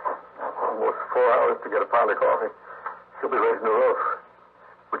 11:45. Almost 4 hours to get a pound of coffee. She'll be raising the roof.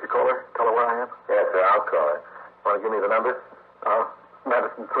 Would you call her? Tell her where I am? Yes, sir, I'll call her. Want to give me the number?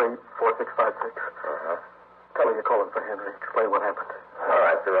 Madison 34656. Uh-huh. Tell her you're calling for Henry. Explain what happened. All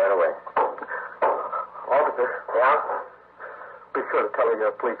right, sir, right away. Officer. Yeah? Be sure to tell her you're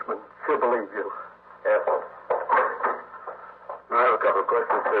a policeman. She'll believe you. Yes. I have a couple of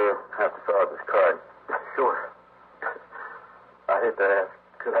questions, sir. Have to fill out this card. Sure. I hate to ask.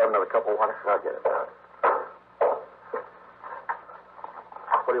 Could I have another cup of water? I'll get it down.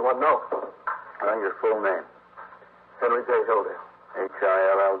 What do you want to know? Your full name. Henry J. Hilldale.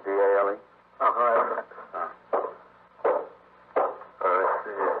 Hildale? Uh-huh. All right,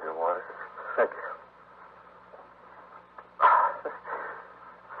 see, here's your water. Thank you.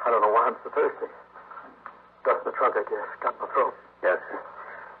 I don't know why I'm so thirsty. Dust in the trunk, I guess. Got my throat. Yes.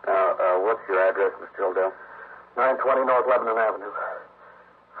 Now, what's your address, Mr. Hildale? 920 North Lebanon Avenue.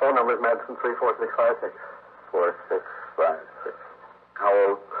 Phone number is Madison 34656. 4656. How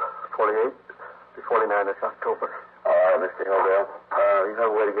old? 48. Be 49 this October. All right, Mr. Hildale. You have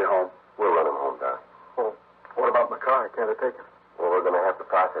a way to get home. We'll run him home, Doc. Well, what about my car? Can't I take it? Well, we're going to have to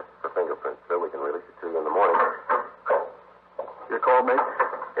process it for fingerprints, so we can release it to you in the morning. You called me?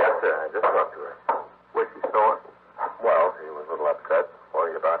 Yes, sir. I just talked to her. Was she sore? Well, she was a little upset.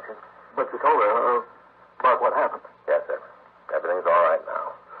 Worried about you. But you told her about what happened. Yes, sir. Everything's all right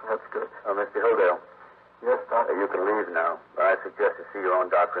now. That's good. Mr. Hildale. Yes, Doctor. You can leave now. I suggest you see your own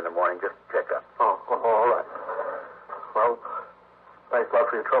doctor in the morning just to check up. Oh, all right. Well, thanks a lot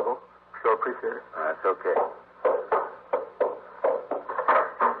for your trouble. Sure appreciate it. That's okay.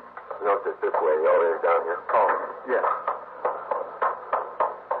 No, it's just this way. The elevator's down here. Oh, yeah.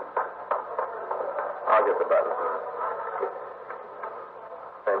 I'll get the button.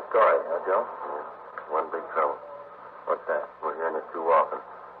 Same story, huh, Joe? Yeah. One big trouble. What's that? We're hearing it too often.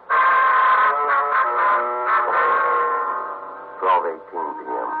 12:18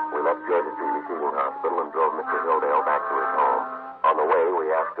 p.m. We left Georgia Street Receiving Hospital and drove Mr. Hildale back to his home. On the way,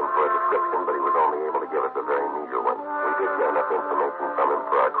 we asked him for a description, but he was only able to give us a very meager one. We did get enough information from him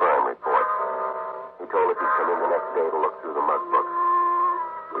for our crime report. He told us he'd come in the next day to look through the mug books.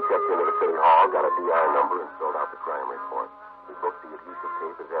 We checked into the city hall, got a DI number, and filled out the crime report. We booked the abusive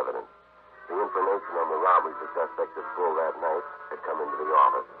tape as evidence. The information on the robberies the suspect had pulled that night had come into the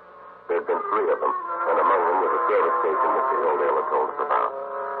office. There had been 3 of them, and among them was a service station Mr. Hildale had told us about.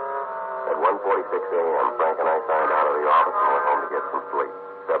 At 1:46 a.m., Frank and I signed out of the office and went home to get some sleep.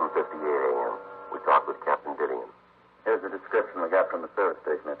 7:58 a.m. We talked with Captain Didion. Here's the description we got from the service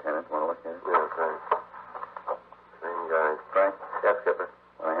station attendant. Want to look at it? Yeah, thanks. Same guy. Frank? Yes, Skipper.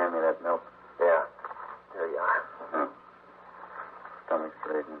 Want to hand me that milk? Yeah. Here you are. Stomach's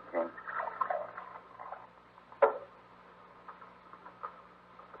raging, King.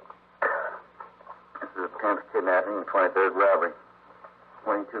 This is a 10th kidnapping and 23rd robbery.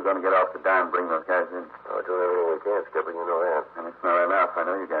 When are you two going to get off the dime and bring those guys in? We're doing everything we can, Skipper. You know that. And it's not enough. I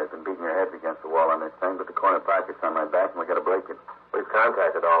know you guys have been beating your heads against the wall on this thing, but the corner pocket's on my back, and we got to break it. We've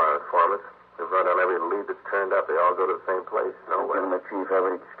contacted all our informants. We've run on every lead that's turned up. They all go to the same place. I'm giving the chief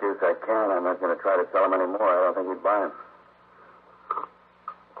every excuse I can. I'm not going to try to sell him any more. I don't think he'd buy him.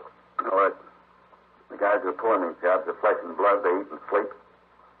 You know what? The guys who are pulling these jobs are flesh and blood. They eat and sleep.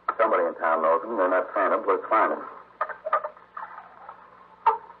 Somebody in town knows them. They're not phantoms. Let's find them.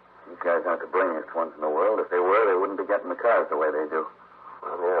 These guys aren't the brainiest ones in the world. If they were, they wouldn't be getting the cars the way they do.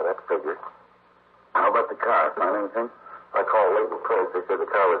 Well, yeah, that figures. How about the car? Find anything? I called Leighton Prince. They said the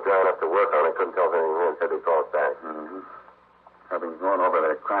car was dry enough to work on. They couldn't tell us anything then. Said they'd call us back. Mm-hmm. I've been going over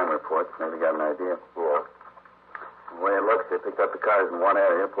their crime reports. Maybe got an idea. Yeah. The way it looks, they picked up the cars in one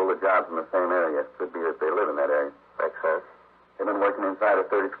area, pulled the jobs in the same area. Could be that they live in that area. Makes sense. They've been working inside a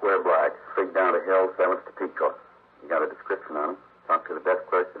 30-square block, straight down the hill, 7th to Pico. You got a description on them. Talked to the desk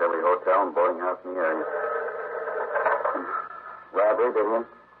clerks at every hotel and boarding house in the area. Robbery, Didion?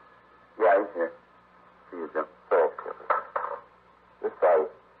 Yeah, he's here. See you, Jim. Thanks, Skipper. This side.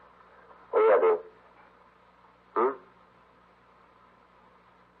 What do you do?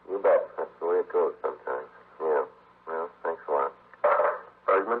 You bet. That's the way it goes sometimes. Yeah. Well, thanks a lot.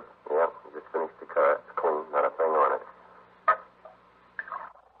 Bergman? Yeah. Just finished the car. It's clean. Not a thing on it.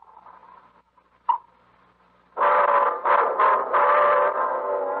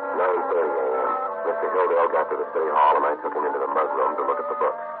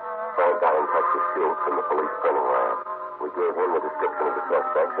 got in touch with Jolt from the police printing lab. We gave him the description of the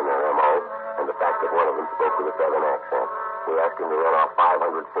suspects and their M.O. and the fact that one of them spoke with a southern accent. We asked him to run off 500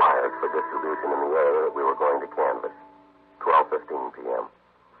 flyers for distribution in the area that we were going to canvass. 12:15 p.m.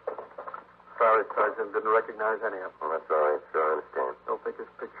 Sorry, Sergeant. Didn't recognize any of them. Well, that's all right, sir. I understand. Don't think his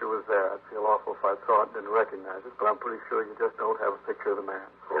picture was there. I'd feel awful if I saw it and didn't recognize it, but I'm pretty sure you just don't have a picture of the man.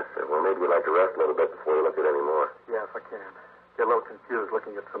 Yes, sir. Well, maybe you'd like to rest a little bit before you look at any more. Yeah, if I can. Get a little confused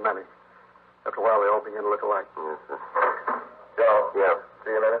looking at so many. After a while, they all begin to look alike. Yes, sir. Joe? Yeah.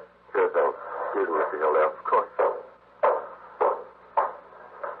 See you later? Sure thing. Excuse me, Mr. Hildale. Of course.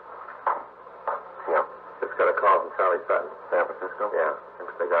 Yeah. Just got a call from Charlie Sutton. San Francisco? Yeah.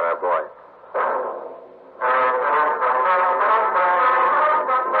 Thinks they got our boy.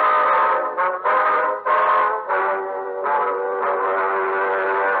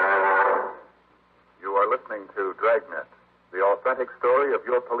 You are listening to Dragnet, the authentic story of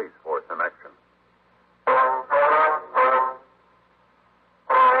your police force in action.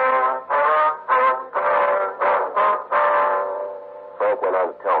 Frank went on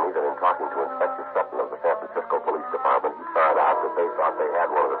to tell me that in talking to Inspector Sutton of the San Francisco Police Department, he found out that they thought they had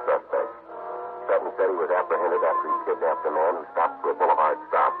one of the suspects. Sutton said he was apprehended after he kidnapped a man who stopped for a boulevard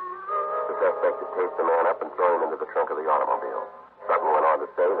stop. The suspect had taped the man up and thrown him into the trunk of the automobile. Sutton went on to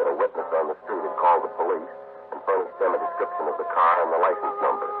say that a witness on the street had called the police and furnished them a description of the car and the license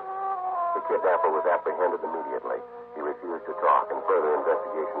number. The kidnapper was apprehended immediately. He refused to talk, and further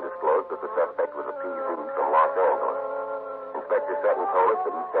investigation disclosed that the suspect was a PV from Los Angeles. Inspector Sutton told us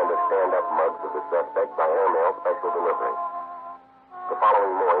that he'd send us stand-up mugs of the suspect by airmail special delivery. The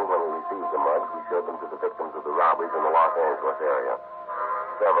following morning, when we received the mugs, we showed them to the victims of the robberies in the Los Angeles area.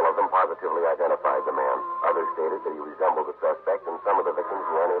 Several of them positively identified the man. Others stated that he resembled the suspect, and some of the victims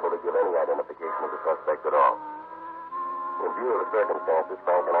were unable to give any identification of the suspect at all. In view of the circumstances,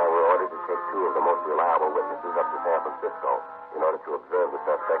 Frank and I were ordered to take two of the most reliable witnesses up to San Francisco in order to observe the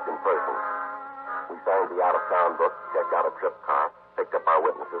suspect in person. We signed the out-of-town book, checked out a trip car, picked up our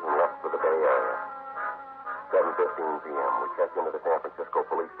witnesses, and left for the Bay Area. 7:15 p.m., we checked into the San Francisco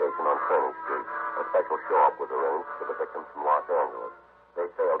police station on Training Street. A special show-up was arranged for the victims from Los Angeles. They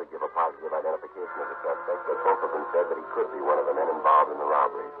failed to give a positive identification of the suspect, but both of them said that he could be one of the men involved in the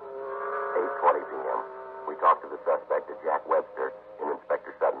robberies. 8:20 p.m., we talked to the suspect, Jack Webster, in Inspector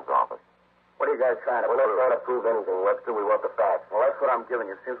Sutton's office. What are you guys trying to We're not trying to prove anything, Webster. We want the facts. Well, that's what I'm giving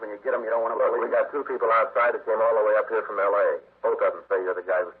you. Seems when you get them, you don't want to Look, believe. we got two people outside that came all the way up here from L.A. Both of them say you're the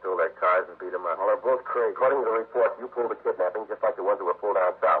guy who stole their cars and beat them up. Well, they're both crazy. According to the report, you pulled the kidnapping just like the ones that were pulled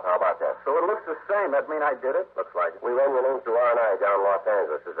down south. How about that? So it looks the same. That mean I did it? Looks like it. We ran your names through R&I down in Los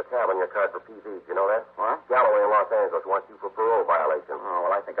Angeles. There's a tab on your card for PVs. You know that? What? Galloway in Los Angeles wants you for parole violation. Oh,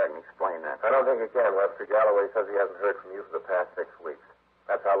 well, I think I can explain that. I don't think you can, Webster. Galloway says he hasn't heard from you for the past 6 weeks.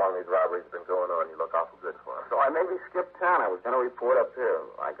 That's how long these robberies have been going on. You look awful good for him. So I maybe skipped town. I was going to report up here.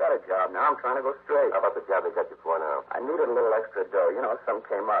 I got a job. Now I'm trying to go straight. How about the job they got you for now? I needed a little extra dough. You know, something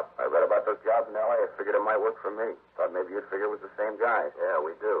came up. I read about those jobs in L.A. I figured it might work for me. Thought maybe you'd figure it was the same guys. Yeah,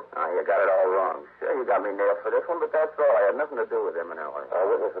 we do. You got it all wrong. Sure, you got me nailed for this one, but that's all. I had nothing to do with him in L.A.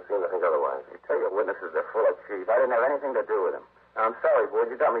 Our witnesses seem to think otherwise. You tell your witnesses they're full of cheese. I didn't have anything to do with him. Now, I'm sorry, boys.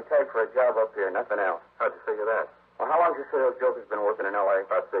 You got me tagged for a job up here. Nothing else. How'd you figure that? Well, how long did you say those jokers been working in L.A.?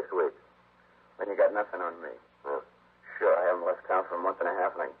 About 6 weeks. Then you got nothing on me. Yeah. Sure, I haven't left town for a month and a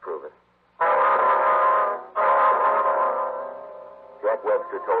half, and I can prove it. Jack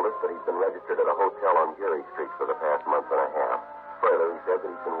Webster told us that he's been registered at a hotel on Geary Street for the past month and a half. Further, he said that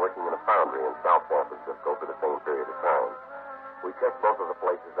he's been working in a foundry in South San Francisco for the same period of time. We checked both of the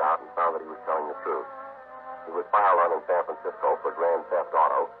places out and found that he was telling the truth. He was filed on in San Francisco for grand theft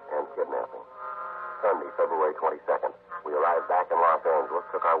auto and kidnapping. Sunday, February 22nd, we arrived back in Los Angeles,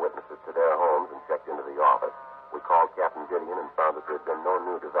 took our witnesses to their homes, and checked into the office. We called Captain Gideon and found that there had been no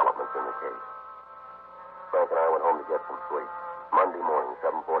new developments in the case. Frank and I went home to get some sleep. Monday morning,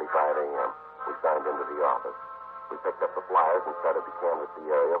 7:45 a.m., we signed into the office. We picked up the flyers and started to canvass the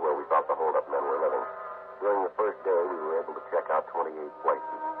area where we thought the hold-up men were living. During the first day, we were able to check out 28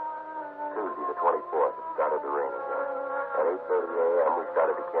 places. Tuesday, the 24th, it started to rain again. At 8:30 a.m., we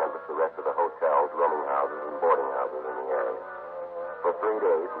started to canvass the rest of the hotels, rooming houses, and boarding houses in the area. For 3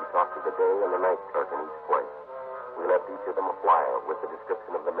 days, we talked to the day and the night clerk in each place. We left each of them a flyer with the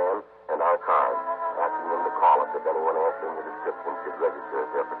description of the men and our cards, asking them to call us if anyone answering the description should register at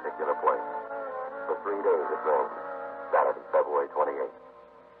their particular place. For 3 days, it rained. Saturday, February 28th.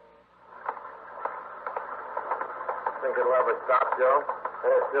 Think it'll ever stop, Joe?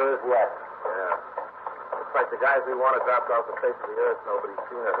 There sure is yet. Yeah. Looks like the guys we wanted dropped off the face of the earth. Nobody's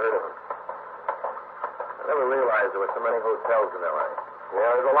seen or heard of them. I never realized there were so many hotels in L.A. Yeah,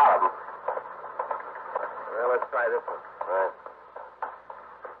 there's a lot of them. Well, let's try this one. All right.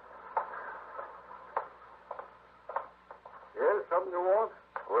 Yes, something you want?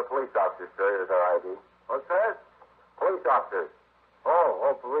 We're police officers, sir. Here's our ID. What's that? Police officers.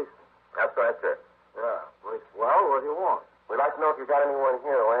 Oh, police. That's right, sir. Yeah, police. Well, what do you want? We'd like to know if you've got anyone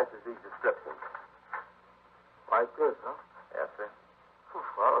here who answers these descriptions. Like this, huh? Yes, sir.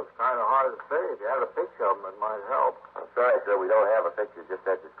 Well, it's kind of hard to say. If you had a picture of them, it might help. I'm sorry, sir. We don't have a picture, just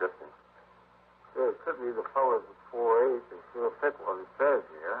that description. Yeah, it could be the fellas at 4-8. They sure fit what it says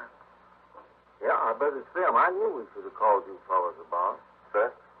here. Yeah, I bet it's them. I knew we should have called you fellas about.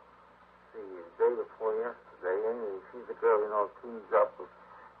 Sir? See, the day before yesterday, anyway, she's the girl, cleans up.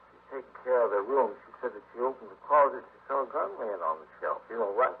 She's taking care of their room. She said that she opened the closet. She saw a gun laying on the shelf.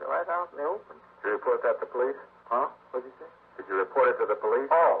 Right out in the open. Did you report that to police? Huh? What'd you say? Did you report it to the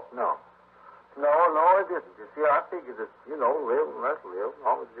police? Oh, no. No, I didn't. You see, I figured that, live and let live, as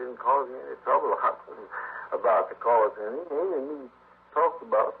long as it didn't cause me any trouble. I wasn't about to cause anything, and we talked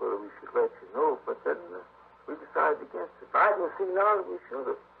about whether we should let you know, but then we decided against it. I didn't see none, we should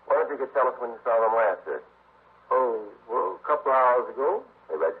have. Why don't you could tell us when you saw them last, sir? Oh, well, a couple hours ago.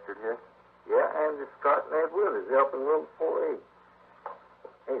 They registered here? Yeah, and it's Scott and Ed Withers. They're up in room 4A.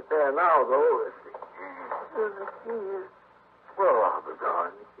 Ain't there now, though. Let's see. The key is... Well, I'll be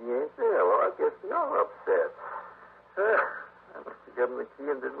darned. The key ain't there. Well, I guess you're upset. I must have given the key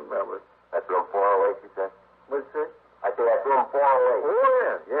and didn't remember it. That's room 408, you said? What'd you say? I said that's room 408.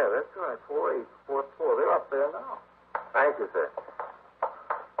 Oh, yeah, that's right. 4A, 4-4. They're up there now. Thank you, sir.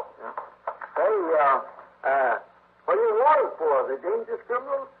 Yeah. Hey, what are you wanted for? Are they dangerous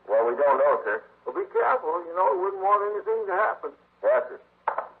criminals? Well, we don't know, sir. Well, be careful. We wouldn't want anything to happen. Yes, sir.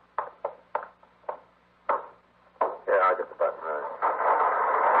 Here, I'll get the button. All right.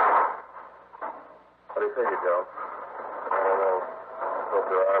 What do you figure, Joe? I don't know. Hope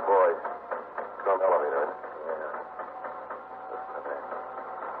there are boys. Some elevator, huh? Yeah. Listen to that.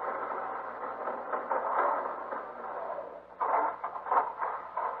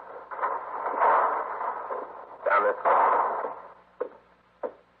 Down this way.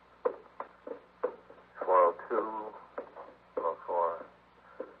 402, 404,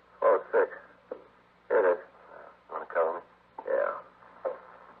 406. Here it is. Want to cover me? Yeah.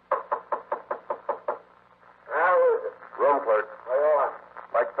 How is it? Room clerk. What do you want?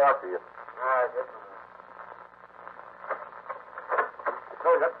 Like to talk to you. All right, just a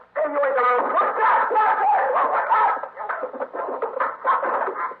minute. Hey, you ain't the room. What's that?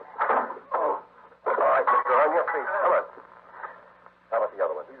 All right, mister, on your feet. Come on. How about the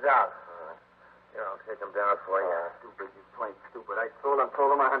other one? He's out. All right. Here, I'll take him down for you. Stupid, you plain stupid. I told him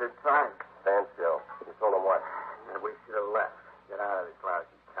 100 times. Stand still. You told him what? And we should have left. Get out of this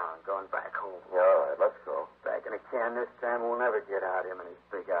lousy town. Going back home. Yeah, all right, let's go. Back in the can this time, we'll never get out him and his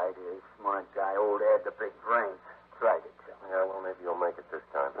big ideas. Smart guy, old Ed, the big brains. Tried to tell him. Yeah, well, maybe you'll make it this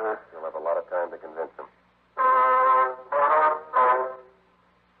time. You'll have a lot of time to convince him.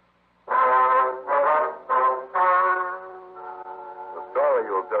 The story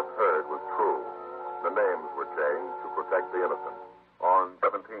you have just heard was true. The names were changed to protect the innocent. On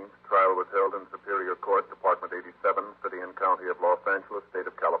 17th, trial was held in Superior Court, Department 87, City and County of Los Angeles, State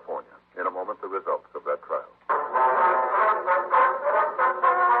of California. In a moment, the results of that trial.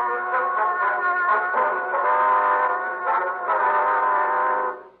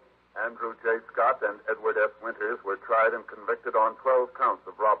 Andrew J. Scott and Edward F. Winters were tried and convicted on 12 counts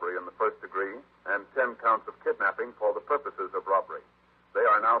of robbery in the first degree and 10 counts of kidnapping for the purposes of robbery. They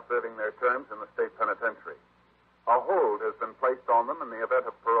are now serving their terms in the state penitentiary. A hold has been placed on them in the event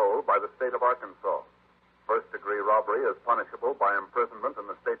of parole by the state of Arkansas. First-degree robbery is punishable by imprisonment in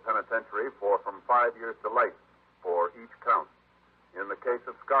the state penitentiary for from 5 years to life for each count. In the case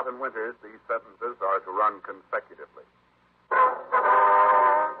of Scott and Winters, these sentences are to run consecutively.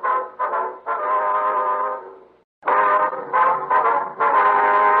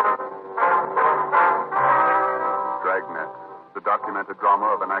 Dragnet, the documented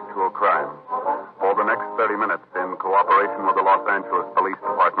drama of an actual crime. For the next 30 minutes, in cooperation with the Los Angeles Police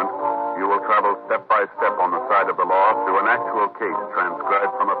Department, you will travel step by step on the side of the law through an actual case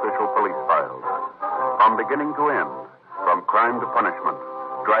transcribed from official police files. From beginning to end, from crime to punishment,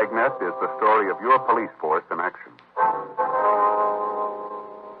 Dragnet is the story of your police force in action.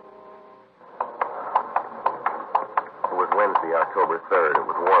 It was Wednesday, October 3rd. It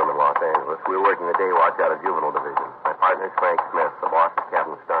was warm in Los Angeles. We were working the day watch out of Juvenile Division. My partner's Frank Smith. The boss is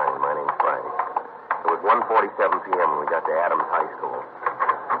Captain Stein. My name's Friday. It was 1:47 p.m. when we got to Adams High School.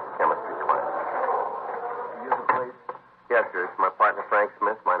 Chemistry class. You the police? Yes, sir. It's my partner, Frank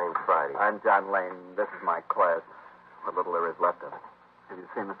Smith. My name's Friday. I'm John Lane. This is my class. What little there is left of it.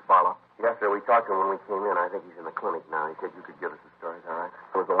 see Mr. Barlow? Yes, sir. We talked to him when we came in. I think he's in the clinic now. He said you could give us the stories, all right?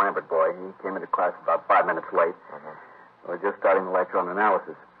 It was the Lambert boy. He came into class about 5 minutes late. We were just starting the lecture on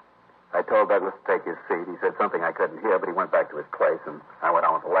analysis. I told Douglas to take his seat. He said something I couldn't hear, but he went back to his place, and I went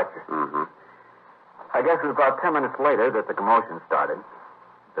on with the lecture. I guess it was about 10 minutes later that the commotion started.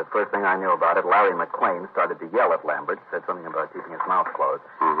 The first thing I knew about it, Larry McLean started to yell at Lambert, said something about keeping his mouth closed.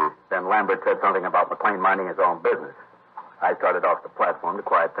 Then Lambert said something about McLean minding his own business. I started off the platform to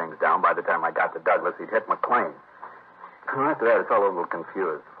quiet things down. By the time I got to Douglas, he'd hit McLean. After that, it's all a little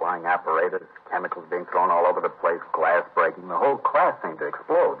confused. Flying apparatus, chemicals being thrown all over the place, glass breaking. The whole class seemed to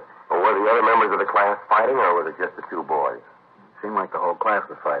explode. Well, were the other members of the class fighting, or was it just the two boys? It seemed like the whole class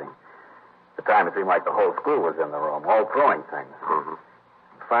was fighting. At the time, it seemed like the whole school was in the room, all throwing things.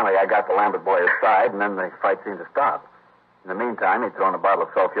 Finally, I got the Lambert boy aside, and then the fight seemed to stop. In the meantime, he'd thrown a bottle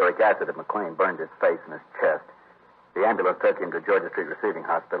of sulfuric acid at McLean, burned his face and his chest. The ambulance took him to Georgia Street Receiving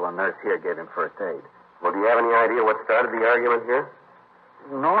Hospital, and a nurse here gave him first aid. Well, do you have any idea what started the argument here?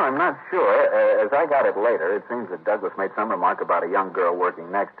 No, I'm not sure. As I got it later, it seems that Douglas made some remark about a young girl working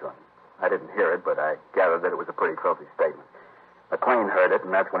next to him. I didn't hear it, but I gathered that it was a pretty filthy statement. McLean heard it,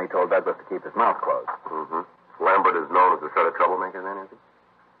 and that's when he told Douglas to keep his mouth closed. Lambert is known as a sort of troublemaker, then, is he?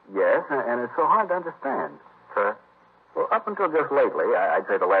 Yes, and it's so hard to understand. Sir? Well, up until just lately, I'd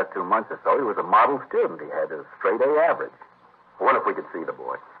say the last 2 months or so, he was a model student. He had a straight-A average. I wonder if we could see the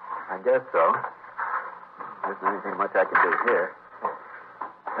boy. I guess so. There isn't anything much I can do here.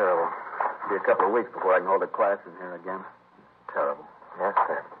 Terrible. It'll be a couple of weeks before I can hold a class in here again. Terrible. Yes,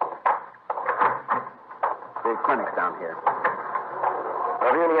 sir. The clinic's down here.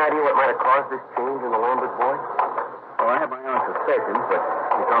 Have you any idea what might have caused this change in the Lambert boy? Well, I have my own suspicions, but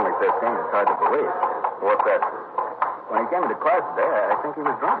he's only 15. It's hard to believe. What's that? When he came into class today, I think he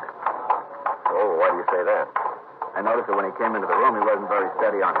was drunk. Oh, why do you say that? I noticed that when he came into the room, he wasn't very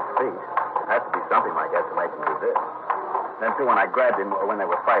steady on his feet. It has to be something like that to make him do this. Then, too, when I grabbed him when they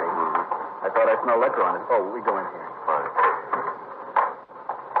were fighting, I thought I smelled liquor on his... Oh, we go in here. Fine.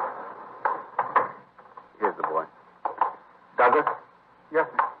 Here's the boy. Douglas? Yes,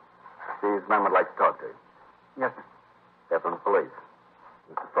 sir. These men would like to talk to you. Yes, sir. They're from the police.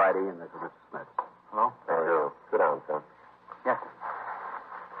 Mr. Friday and this is Mr. Smith. Hello? Sit down, son. Yes, sir.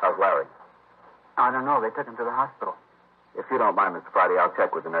 How's Larry? I don't know. They took him to the hospital. If you don't mind, Mr. Friday, I'll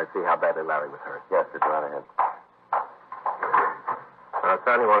check with the nurse, see how badly Larry was hurt. Yes, sir. Go right ahead.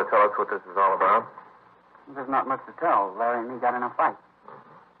 Son, you want to tell us what this is all about? There's not much to tell. Larry and me got in a fight.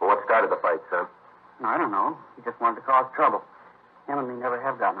 Well, what started the fight, son? I don't know. He just wanted to cause trouble. Him and me never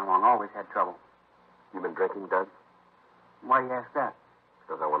have gotten along. Always had trouble. You been drinking, Doug? Why do you ask that?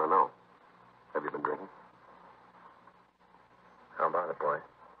 Because I want to know. Have you been drinking? How about it, boy?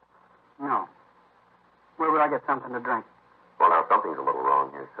 No. Where would I get something to drink? Well, now, something's a little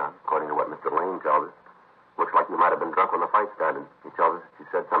wrong here, son. According to what Mr. Lane tells us. Looks like you might have been drunk when the fight started. He tells us that you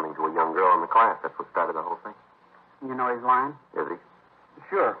said something to a young girl in the class. That's what started the whole thing. You know he's lying? Is he?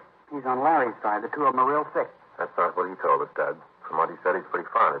 Sure. He's on Larry's side. The two of them are real sick. That's not what he told us, Doug. From what he said, he's pretty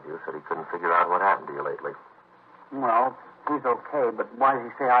fond of you. Said he couldn't figure out what happened to you lately. Well, he's okay, but why does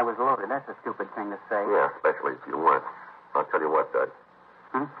he say I was loaded? That's a stupid thing to say. Yeah, especially if you weren't. I'll tell you what, Doug.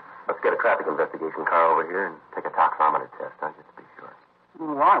 Let's get a traffic investigation car over here and take a toxometer test, huh? Just to be sure.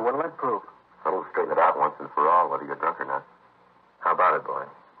 Why? What'll that prove? That'll straighten it out once and for all, whether you're drunk or not. How about it, boy?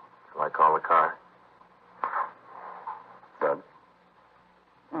 Shall I call the car? Doug?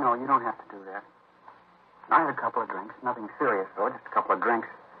 No, you don't have to do that. I had a couple of drinks. Nothing serious, though. Just a couple of drinks.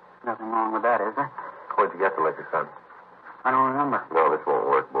 Nothing wrong with that, is there? Where'd you get the liquor, son? I don't remember. No, this won't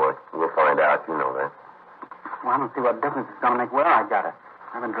work, boy. We'll find out. You know that. Well, I don't see what difference it's going to make where I got it.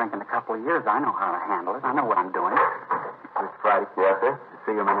 I've been drinking a couple of years. I know how to handle it. I know what I'm doing. Mr. Friday? Yes, sir?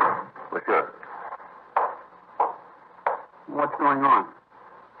 See you a minute. Well, sure. What's going on?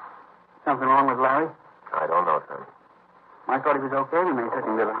 Something wrong with Larry? I don't know, son. I thought he was okay when they took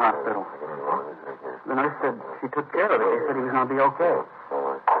him to the hospital. The nurse said she took care of it. They said he was going to be okay.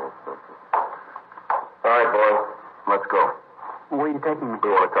 All right, boy. Let's go. Where are you taking me? We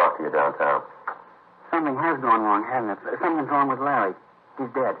want to talk to you downtown. Something has gone wrong, hasn't it? Something's wrong with Larry. He's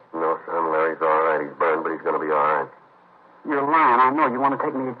dead. No, son. Larry's all right. He's burned, but he's going to be all right. You're lying. I know. You want to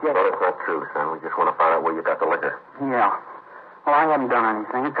take me to jail. Well, it's not true, son. We just want to find out where you got the liquor. Yeah. Well, I haven't done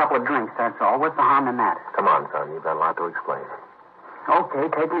anything. A couple of drinks, that's all. What's the harm in that? Come on, son. You've got a lot to explain. Okay,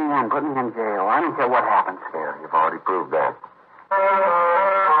 take me in. Put me in jail. I don't care what happens. Yeah, you've already proved that.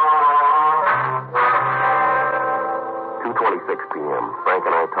 2:26 p.m. Frank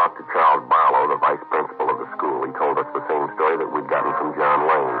and I talked to Charles Barlow, the vice principal of the school. He told us the same story that we'd gotten from John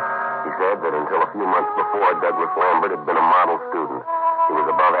Lane. He said that until a few months before, Douglas Lambert had been a model student. He was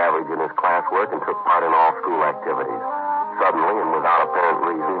above average in his classwork and took part in all school activities. Suddenly, and without apparent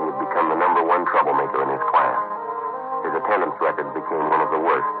reason, he had become the number one troublemaker in his class. His attendance record became one of the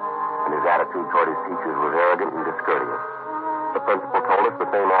worst, and his attitude toward his teachers was arrogant and discourteous. The principal told us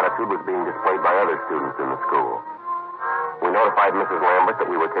the same attitude was being displayed by other students in the school. We notified Mrs. Lambert that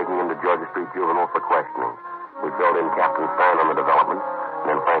we were taking him to Georgia Street Juvenile for questioning. We filled in Captain's sign on the developments, and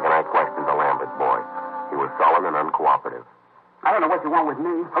then Frank and I questioned the Lambert boy. He was sullen and uncooperative. I don't know what you want with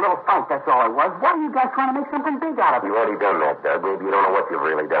me. A little fight, that's all it was. Why are you guys trying to make something big out of it? You've already done that, Doug. Maybe you don't know what you've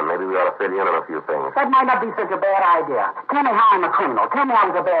really done. Maybe we ought to fill you in on a few things. That might not be such a bad idea. Tell me how I'm a criminal. Tell me I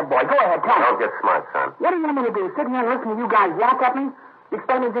was a bad boy. Go ahead, tell me. Don't get smart, son. What do you want me to do? Sit here and listen to you guys yak at me? You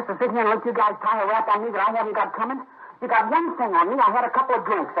expect me just to sit here and let you guys tie a rap on me that I haven't got coming? You got one thing on me. I had a couple of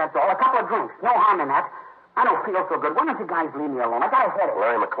drinks, that's all. A couple of drinks. No harm in that. I don't feel so good. Why don't you guys leave me alone? I got a headache.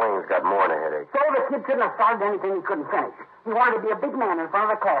 Larry McLean's got more than a headache. So the kid couldn't have started anything he couldn't finish. He wanted to be a big man in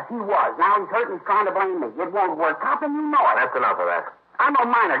front of the class. He was. Now he's hurt and he's trying to blame me. It won't work. Cop, and you know it. That's enough of that. I'm a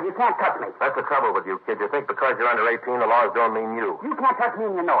minor. You can't touch me. That's the trouble with you, kid. You think because you're under 18, the laws don't mean you. You can't touch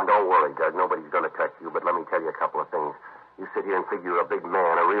me and you know it. Don't worry, Doug. Nobody's going to touch you. But let me tell you a couple of things. You sit here and figure you're a big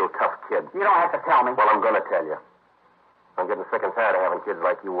man, a real tough kid. You don't have to tell me. Well, I'm going to tell you. I'm getting sick and tired of having kids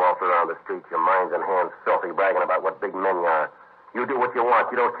like you walk around the streets, your minds and hands filthy, bragging about what big men you are. You do what you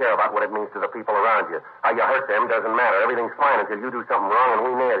want. You don't care about what it means to the people around you. How you hurt them doesn't matter. Everything's fine until you do something wrong and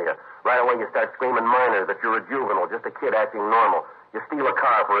we nail you. Right away you start screaming minors, that you're a juvenile, just a kid acting normal. You steal a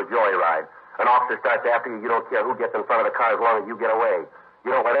car for a joyride. An officer starts after you. You don't care who gets in front of the car as long as you get away.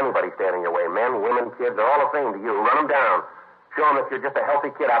 You don't let anybody stand in your way. Men, women, kids, they're all the same to you. Run them down. Show them that you're just a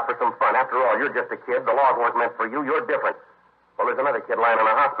healthy kid out for some fun. After all, you're just a kid. The laws weren't meant for you. You're different. Well, there's another kid lying in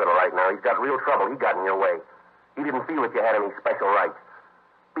a hospital right now. He's got real trouble. He got in your way. He didn't feel that you had any special rights.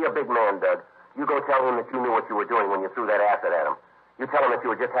 Be a big man, Doug. You go tell him that you knew what you were doing when you threw that acid at him. You tell him that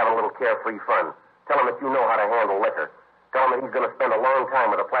you were just having a little carefree fun. Tell him that you know how to handle liquor. Tell him that he's going to spend a long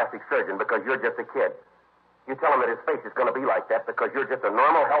time with a plastic surgeon because you're just a kid. You tell him that his face is going to be like that because you're just a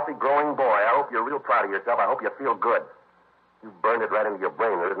normal, healthy, growing boy. I hope you're real proud of yourself. I hope you feel good. You burned it right into your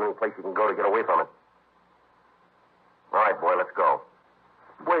brain. There isn't any place you can go to get away from it. All right, boy, let's go.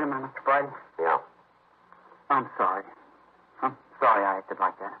 Wait a minute, Mr. Friday. Yeah. I'm sorry. I'm sorry I acted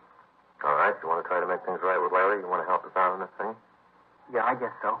like that. All right, you want to try to make things right with Larry? You want to help us out on this thing? Yeah, I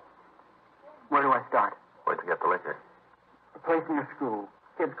guess so. Where do I start? Where'd you get the liquor? A place in the school.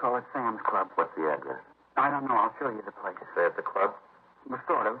 Kids call it Sam's Club. What's the address? I don't know. I'll show you the place. You say it's a club? Well,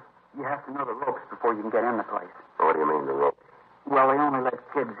 sort of. You have to know the ropes before you can get in the place. What do you mean, the ropes? Well, they only let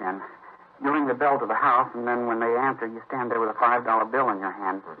kids in. You ring the bell to the house, and then when they answer, you stand there with a $5 bill in your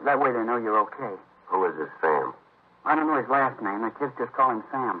hand. That way they know you're okay. Who is this Sam? I don't know his last name. The kids just call him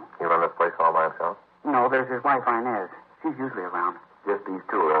Sam. He run this place all by himself? No, there's his wife, Inez. She's usually around. Just these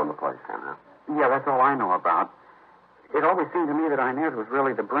two around the place, then, huh? Yeah, that's all I know about. It always seemed to me that Inez was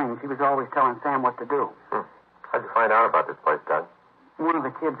really the brain. She was always telling Sam what to do. How'd you find out about this place, Doug? One of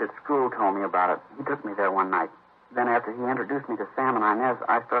the kids at school told me about it. He took me there one night. Then after he introduced me to Sam and Inez,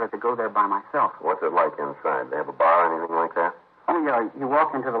 I started to go there by myself. What's it like inside? They have a bar or anything like that? Oh, yeah. You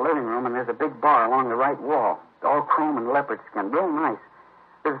walk into the living room, and there's a big bar along the right wall. It's all chrome and leopard skin. Real nice.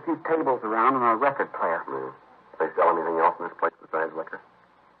 There's a few tables around and a record player. They sell anything else in this place besides liquor?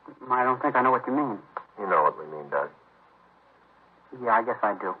 I don't think I know what you mean. You know what we mean, Doug. Yeah, I guess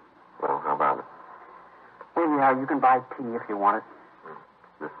I do. Well, how about it? Well, yeah, you can buy tea if you want it.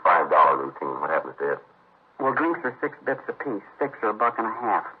 This $5 routine, what happens to it? Well, drinks are 6 bits apiece. 6 are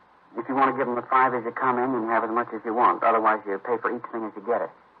 $1.50. If you want to give them the 5 as you come in, you can have as much as you want. Otherwise, you pay for each thing as you get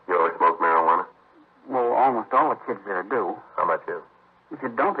it. You ever smoke marijuana? Well, almost all the kids there do. How about you? If you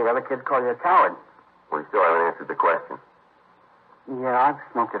don't, the other kids call you a coward. We still haven't answered the question. Yeah, I've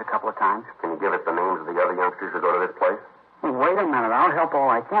smoked it a couple of times. Can you give us the names of the other youngsters who go to this place? Well, wait a minute. I'll help all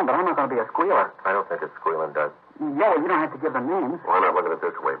I can, but I'm not going to be a squealer. I don't think it's squealing, Doug. Yeah, well, you don't have to give them names. Well, I'm not looking at it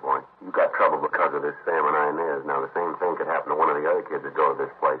this way, boy. You got trouble because of this Sam and Inez. Now, the same thing could happen to one of the other kids that go to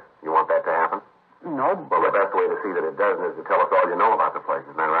this place. You want that to happen? No, Well, the best way to see that it doesn't is to tell us all you know about the place.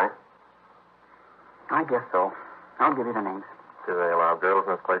 Isn't that right? I guess so. I'll give you the names. Do they allow girls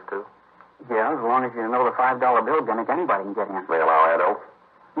in this place, too? Yeah, as long as you know the $5 bill gimmick, anybody can get in. They allow adults?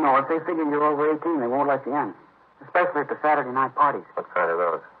 No, if they figure you're over 18, they won't let you in. Especially at the Saturday night parties. What kind of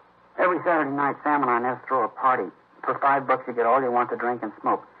those? Every Saturday night, Sam and Inez throw a party. For $5, you get all you want to drink and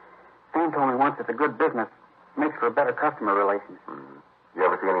smoke. Sam told me once it's a good business. Makes for a better customer relations. You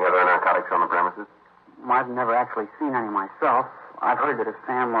ever see any other narcotics on the premises? Well, I've never actually seen any myself. I've heard that if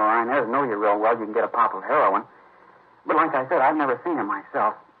Sam or Inez know you real well, you can get a pop of heroin. But like I said, I've never seen it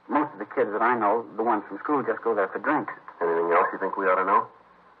myself. Most of the kids that I know, the ones from school, just go there for drinks. Anything else you think we ought to know?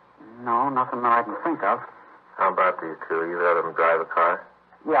 No, nothing that I can think of. How about these two? You let them drive a car?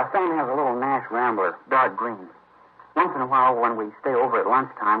 Yeah, Sam has a little Nash Rambler, dark green. Once in a while, when we stay over at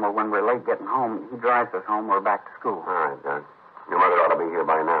lunchtime or when we're late getting home, he drives us home or back to school. All right, Doug. Your mother ought to be here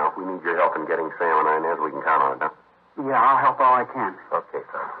by now. If we need your help in getting Sam and Inez, we can count on it, huh? Yeah, I'll help all I can. Okay,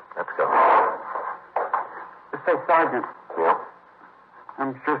 son. Let's go. Say, Sergeant. Yeah?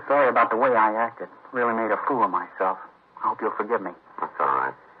 I'm sure sorry about the way I acted. Really made a fool of myself. I hope you'll forgive me. That's all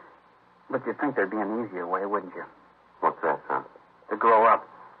right. But you'd think there'd be an easier way, wouldn't you? What's that, son? To grow up.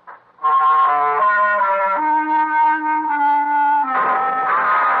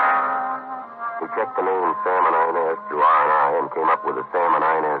 We checked the name Sam and Inez through R&I and came up with a Sam and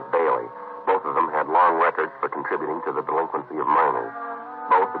Inez Bailey. Both of them had long records for contributing to the delinquency of minors.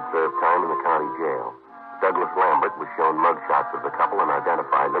 Both had served time in the county jail. Douglas Lambert was shown mugshots of the couple and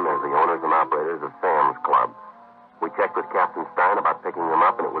identified them as the owners and operators of Sam's Club. We checked with Captain Stein about picking them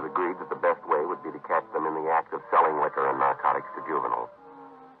up, and it was agreed that the best way would be to catch them in the act of selling liquor and narcotics to juveniles.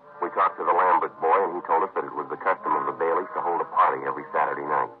 We talked to the Lambert boy, and he told us that it was the custom of the Baileys to hold a party every Saturday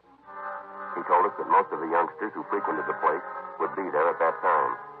night. He told us that most of the youngsters who frequented the place would be there at that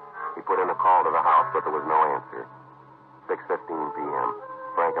time. He put in a call to the house, but there was no answer. 6:15 p.m.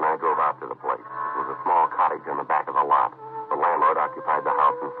 Frank and I drove out to the place. It was a small cottage on the back of the lot. The landlord occupied the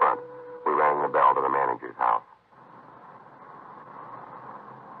house in front. We rang the bell to the manager's house.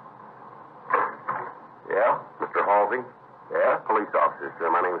 Yeah? Mr. Halsey? Yeah? Police officer, sir.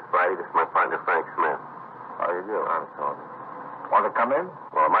 My name is Friday. This is my partner, Frank Smith. How you do? I'm sorry. Want to come in?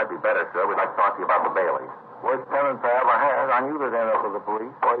 Well, it might be better, sir. We'd like to talk to you about the Baileys. Worst tenants I ever had. I knew they'd end up with the police.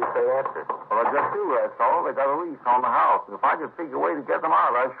 Why do you say that, sir? Well, I just do, that's all. They got a lease on the house. And if I could figure a way to get them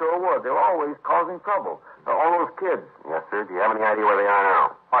out, I sure would. They're always causing trouble. All those kids. Yes, sir. Do you have any idea where they are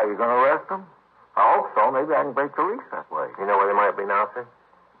now? Why, are you going to arrest them? I hope so. Maybe I can break the lease that way. You know where they might be now, sir?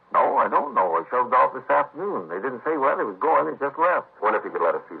 No, I don't know. They shoved off this afternoon. They didn't say where they was going. They just left. Wonder if you could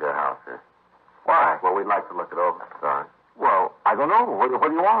let us see their house, sir. Why? Well, we'd like to look it over. Sorry. Well, I don't know. What do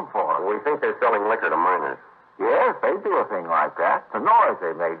you want for? Well, we think they're selling liquor to minors. Yes, they do a thing like that. The noise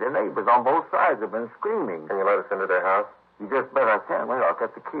they made, the neighbors on both sides have been screaming. Can you let us into their house? You just bet I can. Wait, I'll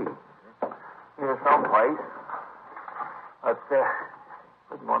get the key. Here's someplace. That's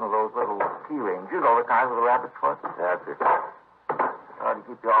with one of those little key rings. You know, the kind with the rabbit's foot? That's it. Hard to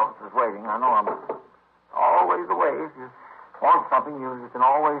keep the officers waiting. I know I'm always away. If you want something, you can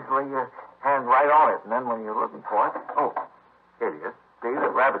always lay your hand right on it. And then when you're looking for it... Oh, here it is. See, the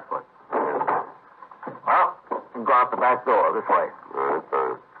rabbit's foot. Well, you can go out the back door this way. All right,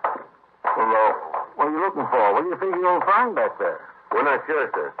 fine. Hello. What are you looking for? What do you think you're going to find back there? We're not sure,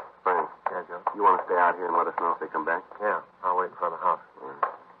 sir. Fine. Yeah, Joe. You want to stay out here and let us know if they come back? Yeah. I'll wait in front of the house. Yeah.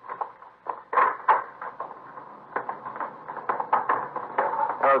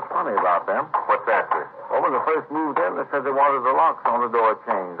 What's funny about them? What's that, sir? Well, when they first moved in, they said they wanted the locks on the door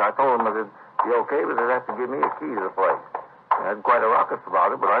changed. I told them that it'd be okay, but they'd have to give me a key to the place. They had quite a ruckus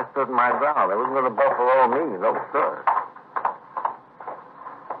about it, but I stood my ground. They wasn't going to buffalo me. No, sir.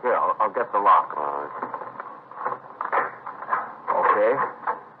 Here, I'll get the lock. All right. Okay.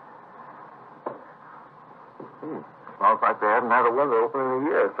 Smells like they hadn't had a window open in a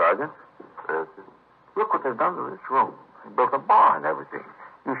year, Sergeant. Yes, sir. Look what they've done to this room. They built a bar and everything.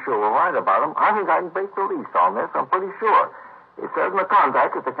 You sure were right about them. I think I can break the lease on this. I'm pretty sure. It says in the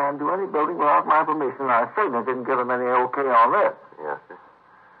contract that they can't do any building without my permission, and I certainly didn't give them any okay on this. Yes, sir.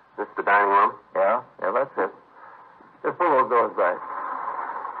 This the dining room? Yeah, that's it. Just pull those doors back.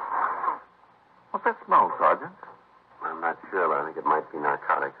 What's that smell, Sergeant? I'm not sure, but I think it might be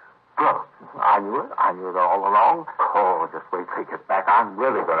narcotics. Look, I knew it. I knew it all along. Oh, just wait till you get back. I'm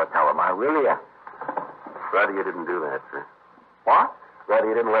really going to tell them. I really am. Rather you didn't do that, sir. What? Rather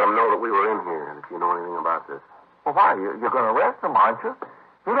you didn't let them know that we were in here, and if you know anything about this. Well, why? You're going to arrest them, aren't you?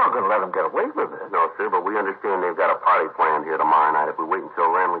 You're not going to let them get away with it. No, sir, but we understand they've got a party planned here tomorrow night. If we wait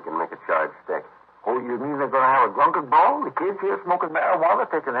until then, we can make a charge stick. Oh, you mean they're going to have a drunken ball? The kids here smoking marijuana,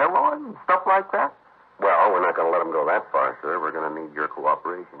 taking heroin, and stuff like that? Well, we're not going to let them go that far, sir. We're going to need your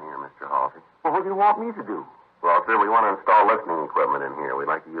cooperation here, Mr. Halsey. Well, what do you want me to do? Well, sir, we want to install listening equipment in here. We'd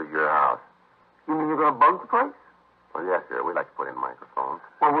like to use your house. You mean you're going to bug the place? Well, yes, sir. We'd like to put in microphones.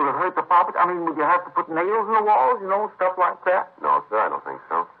 Well, will it hurt the property? I mean, would you have to put nails in the walls, stuff like that? No, sir, I don't think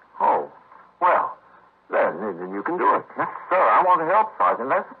so. Oh, well, then you can do it. Yes, sir, I want to help, Sergeant.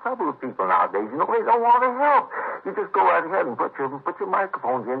 That's the trouble with people nowadays. They don't want to help. You just go right ahead and put your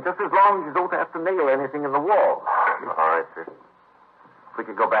microphones in, just as long as you don't have to nail anything in the wall. All right, sir. If we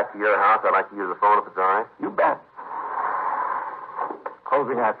could go back to your house, I'd like to use the phone if it's all right. You bet.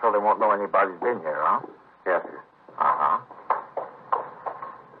 Closing that so they won't know anybody's been here, huh? Yes, sir. Uh-huh.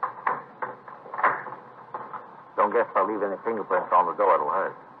 Don't guess if I leave any fingerprints on the door, it'll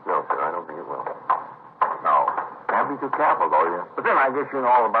hurt. No, sir, I don't think it will. No. Can't be too careful, though, you. But then I guess you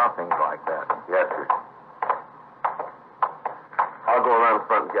know all about things like that. Yes, sir. I'll go around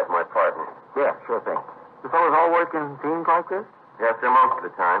front and get my partner. Yeah, sure thing. You fellas all work in teams like this? Yes, sir, most of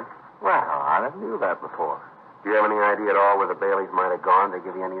the time. Well, I never knew that before. Do you have any idea at all where the Baileys might have gone? They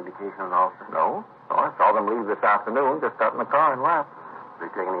give you any indication at all, sir? No. No, I saw them leave this afternoon, just got in the car and left. Did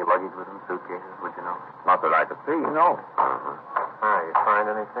they take any luggage with them, suitcases, would you know? Not that I could see, no. You find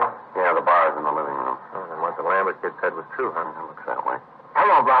anything? Yeah, the bar's in the living room. Oh, then what the Lambert kid said was true, huh? It looks that way. How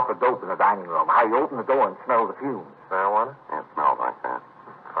long dropped the dope in the dining room? How you opened the door and smelled the fumes? Marijuana? Yeah, it smelled like that.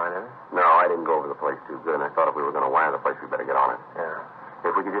 Find anything? No, I didn't go over the place too good, and I thought if we were going to wire the place, we better get on it. Yeah.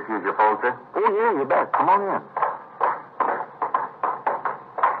 If we could just use your phone, sir? Oh, yeah, you bet. Come on in.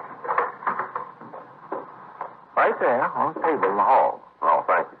 Right there, on the table in the hall. Oh,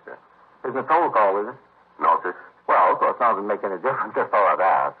 thank you, sir. Isn't a toll call, is it? No, sir. Well, of course, it doesn't make any difference. Just thought I'd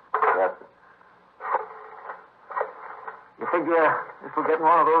ask. Yes, sir. You figure this will get in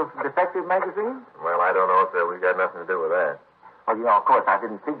one of those detective magazines? Well, I don't know, sir. We've got nothing to do with that. Well, you know, of course, I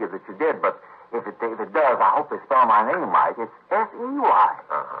didn't figure that you did, but if it does, I hope they spell my name right. It's S-E-Y.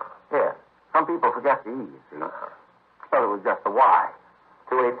 Yeah. Some people forget the E, you see. Spell it with just the Y.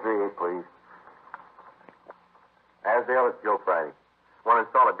 2838, please. Asdale, it's Joe Friday. Want to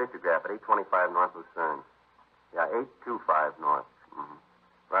install a ditchograph at 825 North Lucerne. Yeah, 825 North. Mm-hmm.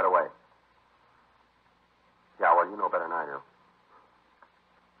 Right away. Yeah, well, you know better than I do.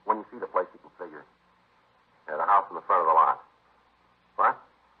 When you see the place, you can figure. Yeah, the house in the front of the lot. What?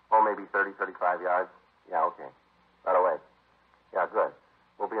 Oh, maybe 30, 35 yards. Yeah, okay. Right away. Yeah, good.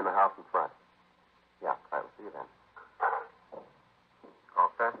 We'll be in the house in front. Yeah, all right, we'll see you then. All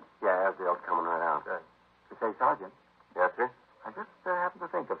set? Yeah, Asdale's coming right out. Good. You say, Sergeant? Yes, sir? I just happened to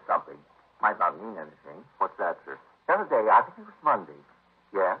think of something. Might not mean anything. What's that, sir? The other day, I think it was Monday.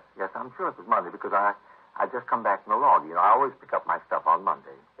 Yes, I'm sure it was Monday because I just come back from the laundry. You know, I always pick up my stuff on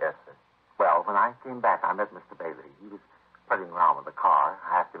Monday. Yes, sir. Well, when I came back, I met Mr. Bailey. He was putting around with the car.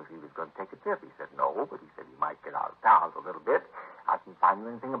 I asked him if he was going to take a trip. He said no, but he said he might get out of town for a little bit. I didn't find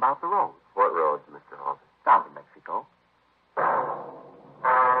anything about the roads. What roads, Mr. Halsey? Down to Mexico.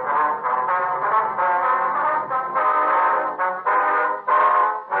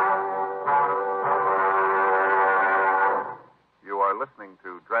 You are listening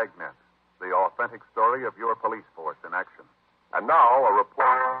to Dragnet, the authentic story of your police force in action. And now, a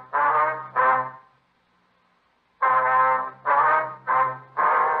report.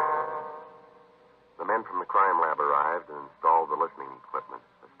 The men from the crime lab arrived and installed the listening equipment.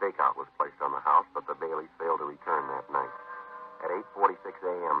 A stakeout was placed on the house, but the Baileys failed to return that night. At 8:46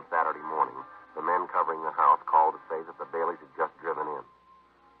 a.m. Saturday morning, the men covering the house called to say that the Baileys had just driven in.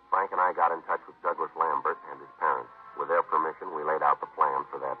 Frank and I got in touch with Douglas Lambert and his parents. With their permission, we laid out the plan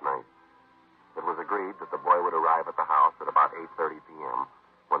for that night. It was agreed that the boy would arrive at the house at about 8:30 p.m.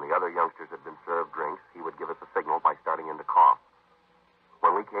 When the other youngsters had been served drinks, he would give us a signal by starting in to cough.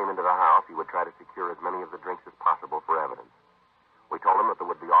 When we came into the house, he would try to secure as many of the drinks as possible for evidence. We told him that there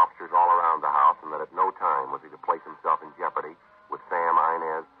would be officers all around the house and that at no time was he to place himself in jeopardy with Sam,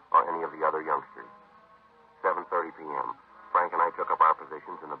 Inez, or any of the other youngsters. 7:30 p.m., Frank and I took up our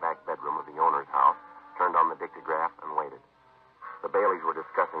positions in the back bedroom of the owner's house, turned on the dictograph, and waited. The Baileys were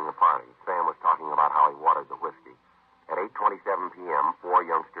discussing the party. Sam was talking about how he watered the whiskey. At 8:27 p.m., 4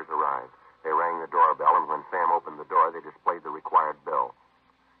 youngsters arrived. They rang the doorbell, and when Sam opened the door, they displayed the required bill.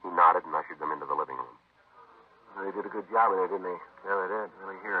 He nodded and ushered them into the living room. They did a good job in there, didn't they? Yeah, they did. Let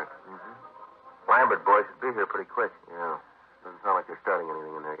me hear it. Mm-hmm. Lambert boys should be here pretty quick. Yeah. Doesn't sound like they're starting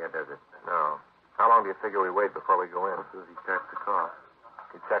anything in there yet, does it? No. How long do you figure we wait before we go in? As soon as he starts to cough.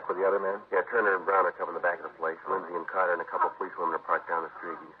 You check with the other men? Yeah, Turner and Brown are covering the back of the place. Lindsay and Carter and a couple of policewomen are parked down the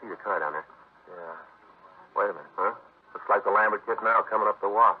street. You can see the car down there. Yeah. Wait a minute. Huh? Looks like the Lambert kid now coming up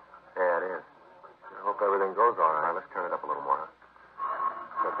the walk. Yeah, it is. I hope everything goes all right. Let's turn it up a little more, huh?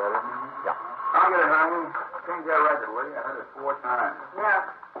 Is that better? Yeah. I'll get it, honey. Change that record, will you? I heard it 4 times. Yeah.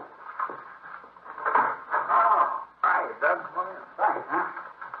 Oh, hi, Doug. Come in. Thanks, huh?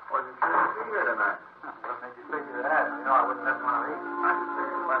 Wasn't sure to see you tonight. What made you figure that? You know I wouldn't let one of these. I just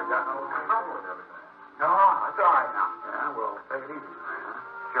figured you might have gotten a little trouble with everything. No, it's all right now. Yeah, well, take it easy tonight, huh?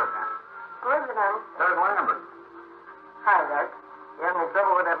 Sure, can. Who is it, honey? Doug Lambert. Hi, Doug. You having any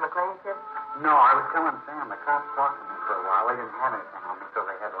trouble with that McLean kid? No, I was telling Sam the cops talked to me for a while. They didn't have anything on me, so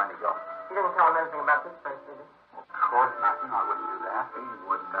they had to let me go. You didn't tell him anything about this place, did you? Of course not. You know I wouldn't do that. He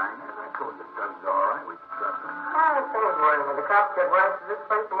wouldn't, Diane. I told you Doug's all right. We can trust him. Oh, things worry me. The cops said, why is this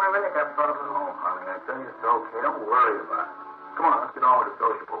place and where really got trouble? Oh, honey, I tell you it's okay. Don't worry about it. Of Come on, let's get on with the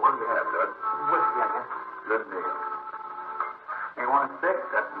sociable. What do you have, Dud? Whiskey, I guess. Good deal. You want 6?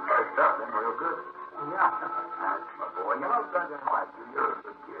 That's some fresh stuff, then real good. Yeah. That's my boy. You know, Dud, I like you. You're a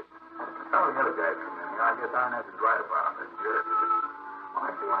good kid. How the other guys come in here? I guess I'm as right about this jerk. Well,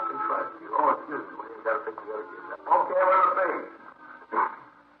 I feel I can trust you. Oh, excuse me. You got to fix the other kids up. Okay, what'll it be?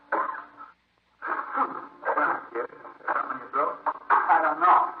 Kid, something in your throat? I don't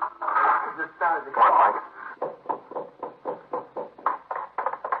know. I just started to Come on, Frank.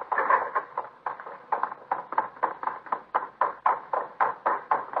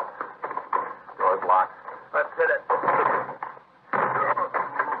 Door's locked. Let's hit it.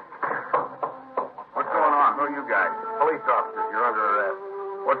 What's going on? Who are you guys? Police officers, you're under arrest.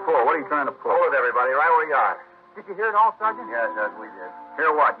 What for? What are you trying to pull? Hold it, everybody, right where you are. Did you hear it all, Sergeant? Yeah, Doug, we did.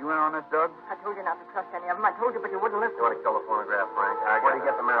 Hear what? You in on this, Doug? I told you not to trust any of them. I told you, but you wouldn't listen. You want to kill the phonograph, Frank? Where do you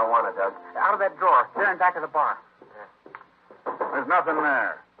get the marijuana, Doug? Out of that drawer, there in back of the bar. There's nothing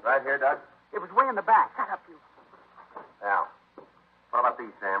there. Right here, Doug? It was way in the back. Shut up, you. Al. What about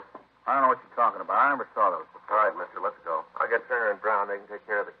these, Sam? I don't know what you're talking about. I never saw those. All right, mister, let's go. I'll get Turner and Brown. They can take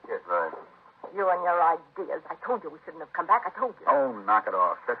care of the kids. Right. You and your ideas. I told you we shouldn't have come back. I told you. Oh, knock it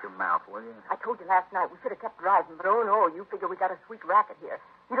off. Shut your mouth, will you? I told you last night we should have kept driving, but oh no, you figure we got a sweet racket here.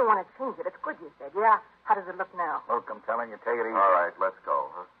 You don't want to change it. It's good, you said. Yeah? How does it look now? Look, I'm telling you, take it easy. All right, let's go,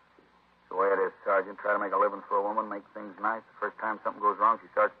 huh? It's the way it is, Sergeant. Try to make a living for a woman, make things nice. The first time something goes wrong, she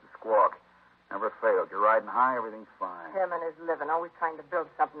starts to squawk. Never failed. You're riding high, everything's fine. Him and his living, always trying to build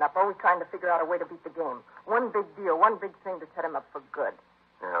something up, always trying to figure out a way to beat the game. One big deal, one big thing to set him up for good.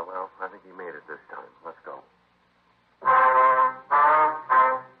 Yeah, well, I think he made it this time. Let's go. The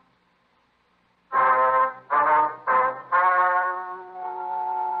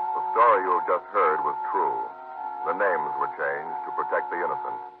story you have just heard was true. The names were changed to protect the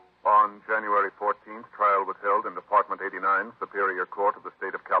innocent. On January 14th, trial was held in Department 89, Superior Court of the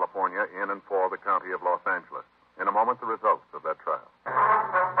State of California, in and for the County of Los Angeles. In a moment, the results of that trial.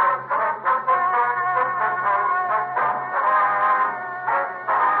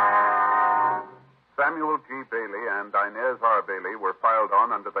 Samuel G. Bailey and Inez R. Bailey were filed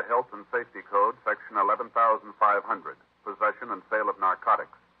on under the Health and Safety Code, Section 11,500, possession and sale of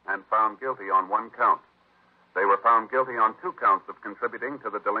narcotics, and found guilty on 1 count. They were found guilty on 2 counts of contributing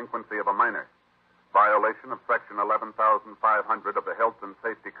to the delinquency of a minor. Violation of Section 11,500 of the Health and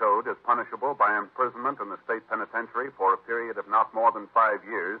Safety Code is punishable by imprisonment in the state penitentiary for a period of not more than 5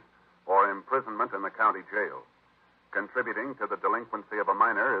 years, or imprisonment in the county jail. Contributing to the delinquency of a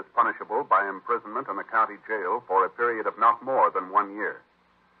minor is punishable by imprisonment in the county jail for a period of not more than 1 year.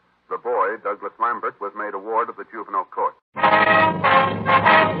 The boy, Douglas Lambert, was made a ward of the juvenile court.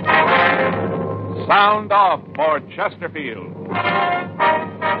 Sound off for Chesterfield.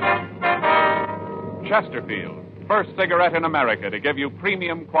 Chesterfield, first cigarette in America to give you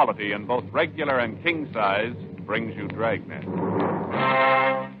premium quality in both regular and king size, brings you Dragnet.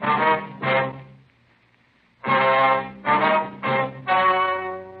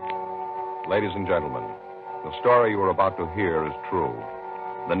 Ladies and gentlemen, the story you are about to hear is true.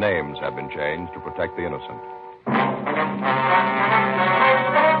 The names have been changed to protect the innocent.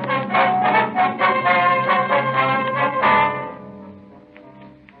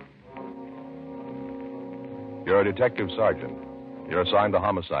 You're a detective sergeant. You're assigned to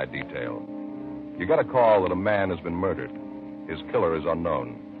homicide detail. You get a call that a man has been murdered. His killer is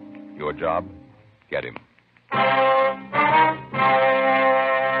unknown. Your job? Get him.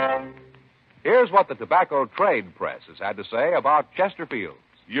 Here's what the tobacco trade press has had to say about Chesterfield's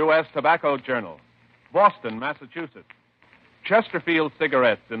U.S. Tobacco Journal, Boston, Massachusetts. Chesterfield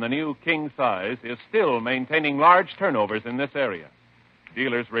cigarettes in the new king size is still maintaining large turnovers in this area.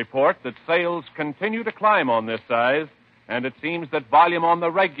 Dealers report that sales continue to climb on this size, and it seems that volume on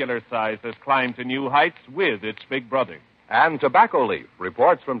the regular size has climbed to new heights with its big brother. And Tobacco Leaf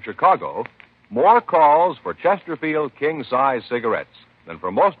reports from Chicago more calls for Chesterfield king-size cigarettes than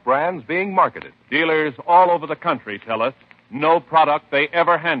for most brands being marketed. Dealers all over the country tell us no product they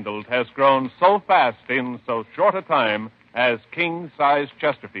ever handled has grown so fast in so short a time as king-size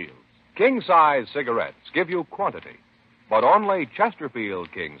Chesterfields. King-size cigarettes give you quantity, but only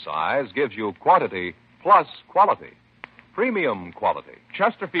Chesterfield king-size gives you quantity plus quality. Premium quality.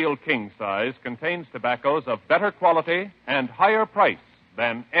 Chesterfield king size contains tobaccos of better quality and higher price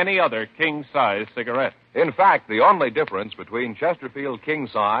than any other king size cigarette. In fact, the only difference between Chesterfield king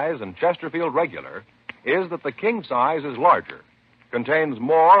size and Chesterfield regular is that the king size is larger, contains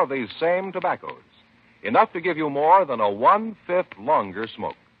more of these same tobaccos, enough to give you more than a 1/5 longer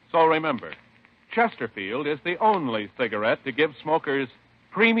smoke. So remember, Chesterfield is the only cigarette to give smokers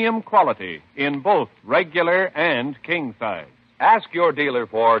premium quality in both regular and king size. Ask your dealer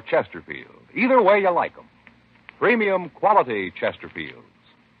for Chesterfield. Either way you like them. Premium quality Chesterfields.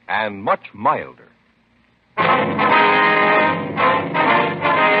 And much milder.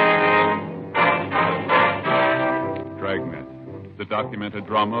 Dragnet, the documented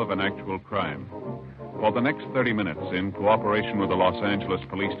drama of an actual crime. For the next 30 minutes, in cooperation with the Los Angeles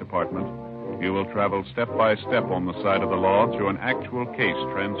Police Department, you will travel step by step on the side of the law through an actual case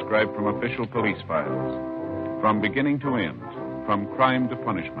transcribed from official police files. From beginning to end, from crime to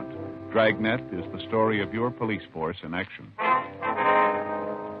punishment, Dragnet is the story of your police force in action.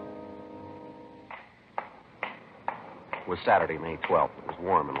 It was Saturday, May 12th. It was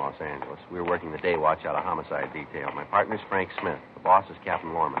warm in Los Angeles. We were working the day watch out of homicide detail. My partner's Frank Smith. The boss is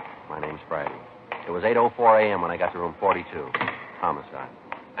Captain Lorman. My name's Friday. It was 8:04 a.m. when I got to room 42. Homicide.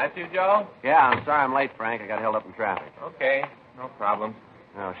 That's you, Joe? Yeah, I'm sorry I'm late, Frank. I got held up in traffic. Okay, no problem.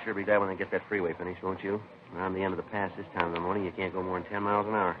 I'll sure be glad when they get that freeway finished, won't you? Around the end of the pass this time of the morning, you can't go more than 10 miles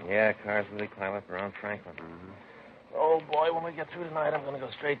an hour. Yeah, cars really climb up around Franklin. Oh, boy, when we get through tonight, I'm going to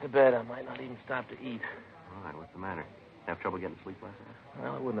go straight to bed. I might not even stop to eat. All right, what's the matter? Have trouble getting sleep last night?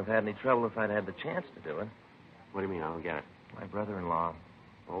 Well, I wouldn't have had any trouble if I'd had the chance to do it. What do you mean? I don't get it. My brother-in-law.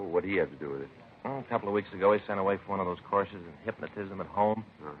 Oh, what do you have to do with it? Oh, a couple of weeks ago, he sent away for one of those courses in hypnotism at home.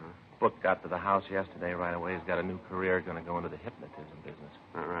 Book got to the house yesterday right away. He's got a new career, going to go into the hypnotism business.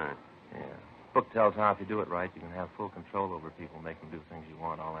 All right. Yeah. Book tells how if you do it right, you can have full control over people, make them do things you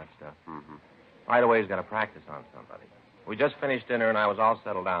want, all that stuff. Right away, he's got to practice on somebody. We just finished dinner, and I was all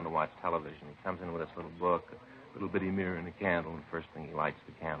settled down to watch television. He comes in with this little book, a little bitty mirror and a candle, and the first thing he lights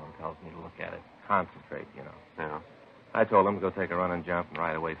the candle and tells me to look at it. Concentrate, you know. Yeah. I told him to go take a run and jump, and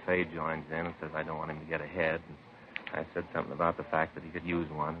right away Faye joins in and says I don't want him to get ahead. And I said something about the fact that he could use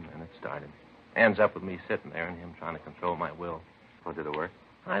one, and it started. Ends up with me sitting there and him trying to control my will. Oh, did it work?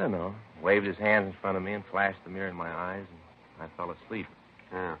 I don't know. Waved his hands in front of me and flashed the mirror in my eyes, and I fell asleep.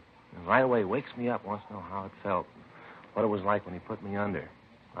 Yeah. And right away wakes me up, wants to know how it felt, what it was like when he put me under.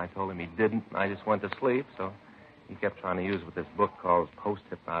 I told him he didn't, and I just went to sleep, so he kept trying to use what this book calls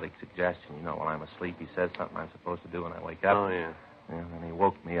post-hypnotic suggestion. You know, while I'm asleep, he says something I'm supposed to do when I wake up. Oh, yeah. And then he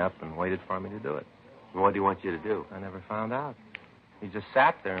woke me up and waited for me to do it. What do you want you to do? I never found out. He just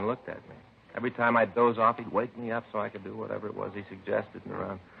sat there and looked at me. Every time I'd doze off, he'd wake me up so I could do whatever it was he suggested. And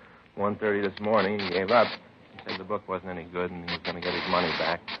around 1:30 this morning, he gave up. He said the book wasn't any good and he was going to get his money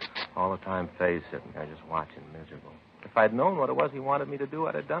back. All the time, Faye's sitting there just watching, miserable. If I'd known what it was he wanted me to do,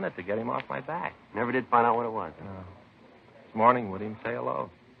 I'd have done it to get him off my back. Never did find out what it was. No. This morning, wouldn't even say hello.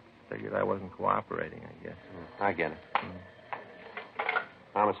 Figured I wasn't cooperating, I guess. I get it.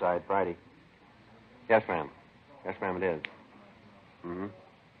 Homicide, Friday. Yes, ma'am. Yes, ma'am, it is.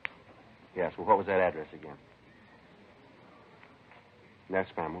 Yes, well, what was that address again? Yes,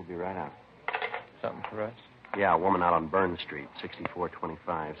 ma'am, we'll be right out. Something for us? Yeah, a woman out on Burn Street,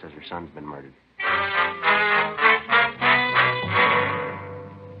 6425, says her son's been murdered.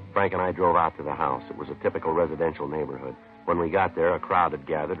 Frank and I drove out to the house. It was a typical residential neighborhood. When we got there, a crowd had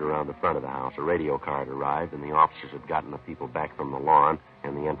gathered around the front of the house. A radio car had arrived, and the officers had gotten the people back from the lawn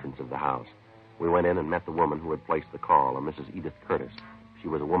and the entrance of the house. We went in and met the woman who had placed the call, a Mrs. Edith Curtis. She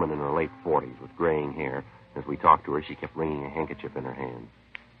was a woman in her late 40s with graying hair. As we talked to her, she kept wringing a handkerchief in her hand.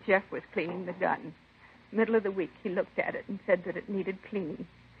 Jeff was cleaning the gun. Middle of the week, he looked at it and said that it needed cleaning.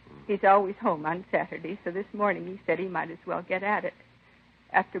 He's always home on Saturday, so this morning he said he might as well get at it.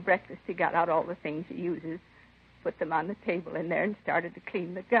 After breakfast, he got out all the things he uses, put them on the table in there, and started to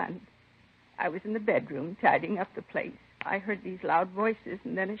clean the gun. I was in the bedroom tidying up the place. I heard these loud voices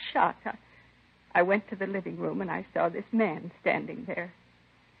and then a shot. I went to the living room, and I saw this man standing there.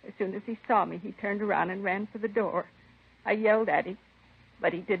 As soon as he saw me, he turned around and ran for the door. I yelled at him,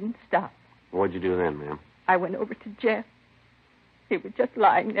 but he didn't stop. What'd you do then, ma'am? I went over to Jeff. He was just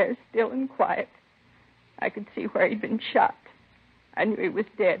lying there, still and quiet. I could see where he'd been shot. I knew he was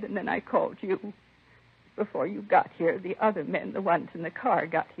dead, and then I called you. Before you got here, the other men, the ones in the car,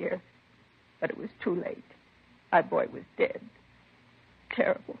 got here. But it was too late. My boy was dead.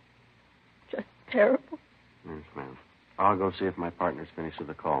 Terrible. Just terrible. Yes, ma'am. I'll go see if my partner's finished with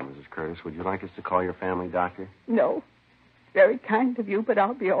the call, Mrs. Curtis. Would you like us to call your family doctor? No. Very kind of you, but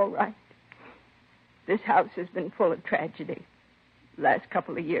I'll be all right. This house has been full of tragedy. The last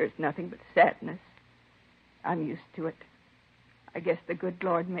couple of years, nothing but sadness. I'm used to it. I guess the good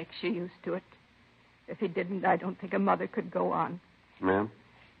Lord makes you used to it. If he didn't, I don't think a mother could go on. Ma'am?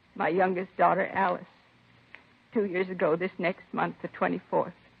 My youngest daughter, Alice. 2 years ago, this next month, the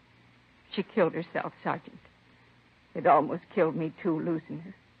 24th, she killed herself, Sergeant. It almost killed me, too, losing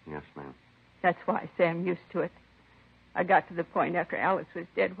her. Yes, ma'am. That's why I say I'm used to it. I got to the point after Alice was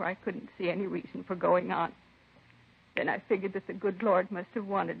dead where I couldn't see any reason for going on. Then I figured that the good Lord must have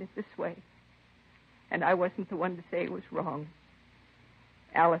wanted it this way. And I wasn't the one to say it was wrong.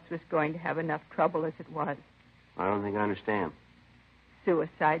 Alice was going to have enough trouble as it was. I don't think I understand.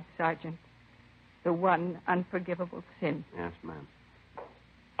 Suicide, Sergeant. The one unforgivable sin. Yes, ma'am.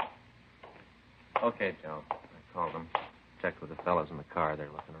 Okay, Joe. I called them. Checked with the fellows in the car. They're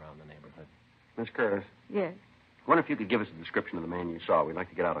looking around the neighborhood. Miss Curtis, Yes, I wonder if you could give us a description of the man you saw. We'd like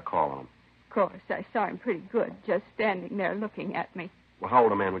to get out a call on him. of course. I saw him pretty good, just standing there looking at me. Well, how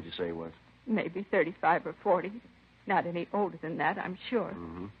old a man would you say he was? Maybe 35 or 40. Not any older than that, I'm sure.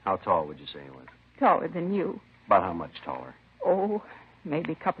 Mm-hmm. How tall would you say he was? Taller than you. About how much taller? Oh,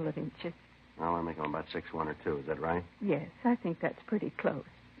 maybe a couple of inches. Well, I make him about 6'1" or 2. Is that right? Yes, I think that's pretty close.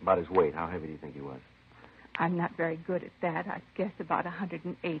 About his weight. How heavy do you think he was? I'm not very good at that. I guess about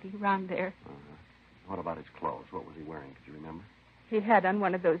 180, around there. Uh-huh. What about his clothes? What was he wearing? Could you remember? He had on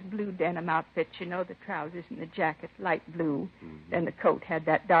one of those blue denim outfits, you know, the trousers and the jacket, light blue. Mm-hmm. Then the coat had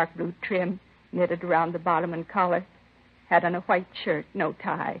that dark blue trim, knitted around the bottom and collar. Had on a white shirt, no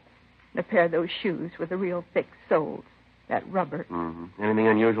tie. And a pair of those shoes with the real thick soles, that rubber. Mm-hmm. Anything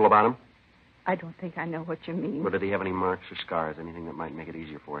unusual about him? I don't think I know what you mean. Or did he have any marks or scars? Anything that might make it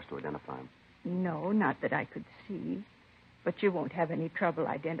easier for us to identify him? No, not that I could see. But you won't have any trouble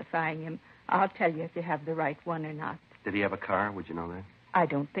identifying him. I'll tell you if you have the right one or not. Did he have a car? Would you know that? I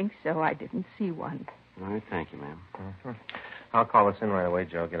don't think so. I didn't see one. All right, thank you, ma'am. Mm-hmm. I'll call us in right away,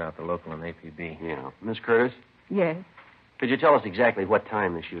 Joe. Get out the local and APB. Yeah. Miss Curtis, Yes, could you tell us exactly what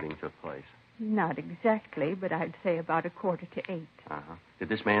time the shooting took place? not exactly, but I'd say about 7:45. Uh-huh. Did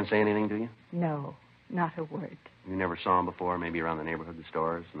this man say anything to you? No, not a word. You never saw him before, maybe around the neighborhood, the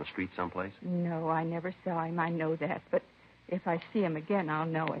stores, in the street someplace? No, I never saw him. I know that. But if I see him again, I'll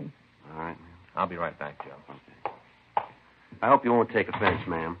know him. All right, ma'am. I'll be right back, Joe. Okay. I hope you won't take offense,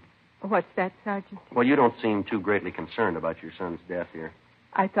 ma'am. What's that, Sergeant? Well, you don't seem too greatly concerned about your son's death here.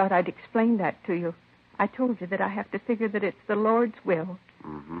 I thought I'd explain that to you. I told you that I have to figure that it's the Lord's will.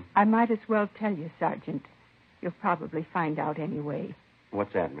 Mm-hmm. I might as well tell you, Sergeant. You'll probably find out anyway.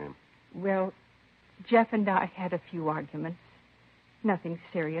 What's that, ma'am? Well, Jeff and I had a few arguments. Nothing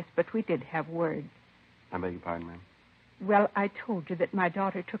serious, but we did have words. I beg your pardon, ma'am? Well, I told you that my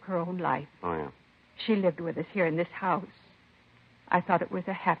daughter took her own life. Oh, yeah. She lived with us here in this house. I thought it was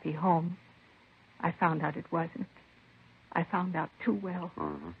a happy home. I found out it wasn't. I found out too well.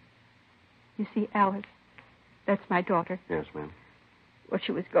 Mm-hmm. You see, Alice, that's my daughter. Yes, ma'am. Well,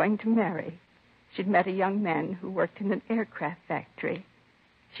 she was going to marry. She'd met a young man who worked in an aircraft factory.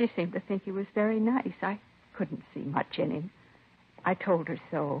 She seemed to think he was very nice. I couldn't see much in him. I told her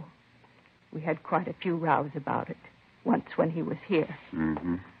so. We had quite a few rows about it, once when he was here.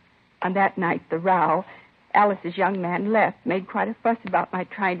 Mm-hmm. On that night, the row, Alice's young man left, made quite a fuss about my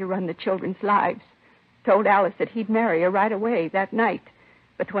trying to run the children's lives. Told Alice that he'd marry her right away that night.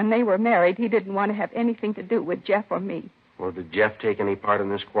 But when they were married, he didn't want to have anything to do with Jeff or me. Well, did Jeff take any part in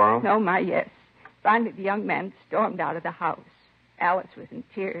this quarrel? No, my yes. Finally, the young man stormed out of the house. Alice was in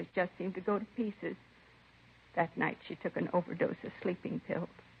tears, just seemed to go to pieces. That night, she took an overdose of sleeping pills.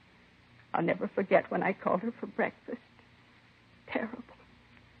 I'll never forget when I called her for breakfast. Terrible.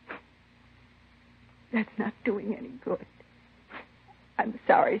 That's not doing any good. I'm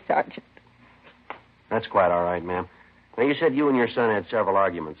sorry, Sergeant. That's quite all right, ma'am. Now, you said you and your son had several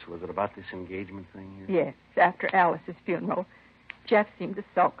arguments. Was it about this engagement thing here? Yes, after Alice's funeral. Jeff seemed to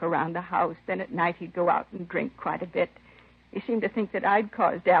sulk around the house. Then at night he'd go out and drink quite a bit. He seemed to think that I'd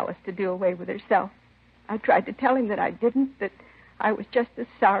caused Alice to do away with herself. I tried to tell him that I didn't, that I was just as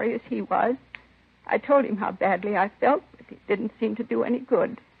sorry as he was. I told him how badly I felt, but it didn't seem to do any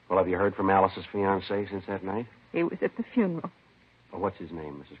good. Well, have you heard from Alice's fiancé since that night? He was at the funeral. Well, what's his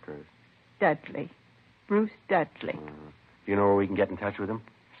name, Mrs. Curtis? Dudley. Bruce Dudley. Do you know where we can get in touch with him?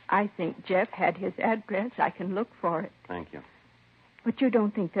 I think Jeff had his address. I can look for it. Thank you. But you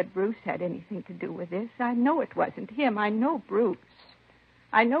don't think that Bruce had anything to do with this? I know it wasn't him. I know Bruce.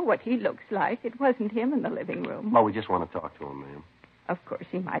 I know what he looks like. It wasn't him in the living room. Well, we just want to talk to him, ma'am. Of course,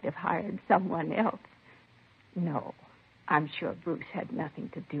 he might have hired someone else. No, I'm sure Bruce had nothing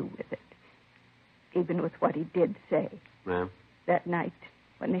to do with it. Even with what he did say. Ma'am? That night,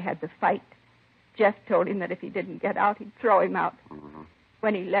 when they had the fight, Jeff told him that if he didn't get out, he'd throw him out. Mm-hmm.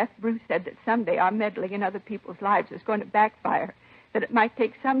 When he left, Bruce said that someday our meddling in other people's lives was going to backfire, that it might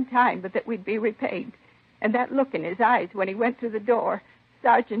take some time, but that we'd be repaid. And that look in his eyes when he went through the door,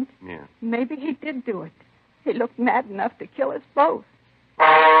 Sergeant, Yeah. maybe he did do it. He looked mad enough to kill us both.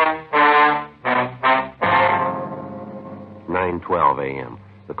 9:12 a.m.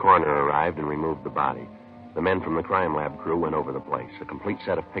 The coroner arrived and removed the body. The men from the crime lab crew went over the place. A complete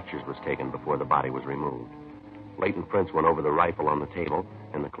set of pictures was taken before the body was removed. Latent prints went over the rifle on the table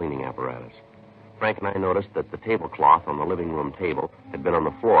and the cleaning apparatus. Frank and I noticed that the tablecloth on the living room table had been on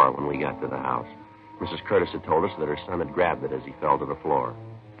the floor when we got to the house. Mrs. Curtis had told us that her son had grabbed it as he fell to the floor.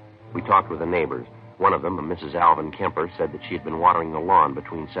 We talked with the neighbors. One of them, a Mrs. Alvin Kemper, said that she had been watering the lawn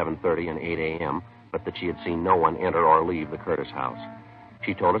between 7:30 and 8 a.m., but that she had seen no one enter or leave the Curtis house.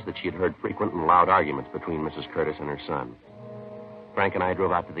 She told us that she had heard frequent and loud arguments between Mrs. Curtis and her son. Frank and I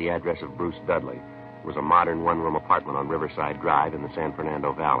drove out to the address of Bruce Dudley. It was a modern one-room apartment on Riverside Drive in the San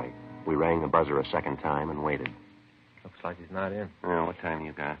Fernando Valley. We rang the buzzer a second time and waited. Looks like he's not in. Oh, what time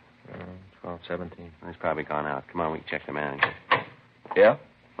you got? 12:17. He's probably gone out. Come on, we can check the manager. Yeah?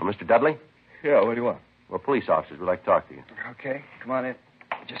 Well, Mr. Dudley? Yeah, what do you want? Well, police officers would like to talk to you. Okay, come on in.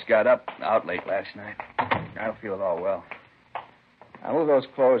 Just got up, out late last night. I don't feel at all well. Now move those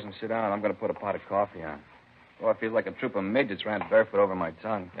clothes and sit down. I'm going to put a pot of coffee on. Oh, I feel like a troop of midgets ran barefoot over my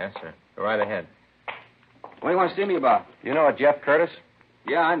tongue. Yes, sir. Go right ahead. What do you want to see me about? You know a Jeff Curtis?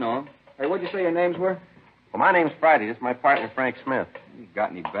 Yeah, I know him. Hey, what'd you say your names were? Well, my name's Friday. This is my partner, Frank Smith. You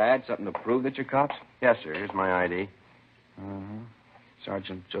got any badge? Something to prove that you're cops? Yes, sir. Here's my ID. Uh-huh.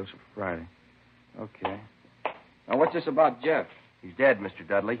 Sergeant Joseph Friday. Okay. Now, what's this about Jeff? He's dead, Mr.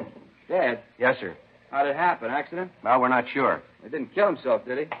 Dudley. Dead? Yes, sir. How'd it happen? Accident? Well, we're not sure. He didn't kill himself,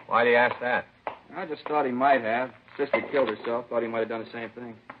 did he? Why do you ask that? I just thought he might have. Sister killed herself. Thought he might have done the same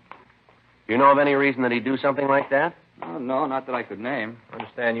thing. Do you know of any reason that he'd do something like that? Oh, no, not that I could name. I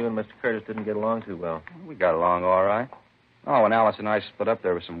understand you and Mr. Curtis didn't get along too well. We got along all right. Oh, when Alice and I split up,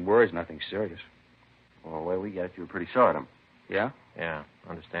 there were some words, nothing serious. Well, the way we got it, you were pretty sore at him. Yeah? Yeah. I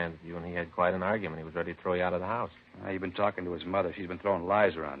understand that you and he had quite an argument. He was ready to throw you out of the house. You've been talking to his mother. She's been throwing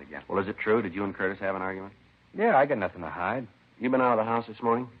lies around again. Well, is it true? Did you and Curtis have an argument? Yeah, I got nothing to hide. You been out of the house this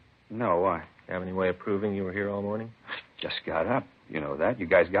morning? No, why? You have any way of proving you were here all morning? Just got up. You know that. You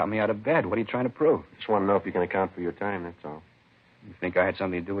guys got me out of bed. What are you trying to prove? Just want to know if you can account for your time, that's all. You think I had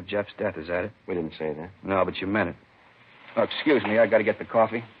something to do with Jeff's death, is that it? We didn't say that. No, but you meant it. Oh, excuse me. I got to get the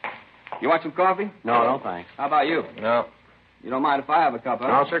coffee. You want some coffee? No, thanks. How about you? No. You don't mind if I have a cup, huh?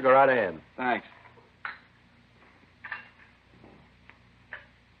 No, sir. Go right ahead. Thanks.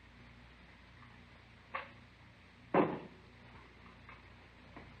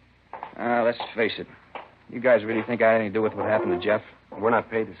 Let's face it. You guys really think I had anything to do with what happened to Jeff? We're not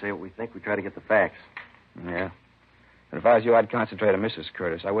paid to say what we think. We try to get the facts. Yeah. And if I was you, I'd concentrate on Mrs.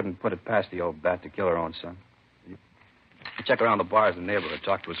 Curtis. I wouldn't put it past the old bat to kill her own son. You check around the bars in the neighborhood.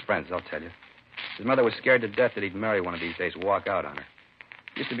 Talk to his friends. They'll tell you. His mother was scared to death that he'd marry one of these days, walk out on her.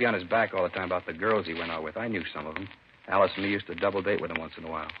 He used to be on his back all the time about the girls he went out with. I knew some of them. Alice and me used to double date with him once in a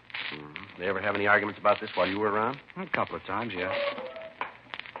while. They ever have any arguments about this while you were around? A couple of times, yeah.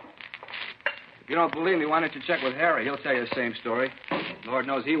 If you don't believe me, why don't you check with Harry? He'll tell you the same story. Lord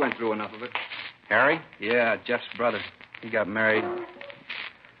knows he went through enough of it. Harry? Yeah, Jeff's brother. He got married,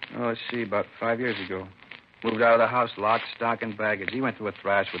 let's see, about 5 years ago. Moved out of the house, lock, stock, and baggage. He went through a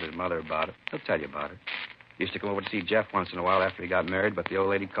thrash with his mother about it. He'll tell you about it. He used to come over to see Jeff once in a while after he got married, but the old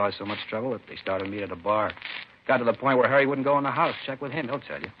lady caused so much trouble that they started to meet at a bar. Got to the point where Harry wouldn't go in the house. Check with him. He'll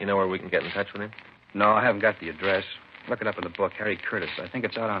tell you. You know where we can get in touch with him? No, I haven't got the address. Look it up in the book. Harry Curtis. I think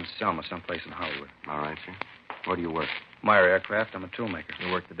it's out on Selma, someplace in Hollywood. All right, sir. Where do you work? Meyer Aircraft. I'm a toolmaker.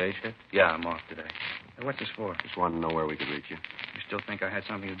 You work the day shift? Yeah, I'm off today. Hey, what's this for? Just wanted to know where we could reach you. You still think I had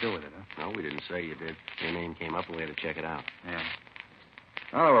something to do with it, huh? No, we didn't say you did. Your name came up and we had to check it out. Yeah.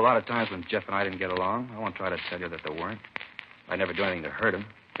 Well, there were a lot of times when Jeff and I didn't get along. I won't try to tell you that there weren't. I'd never do anything to hurt him.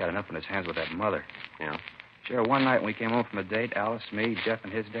 He had enough on his hands with that mother. Yeah? Sure, one night when we came home from a date, Alice, me, Jeff,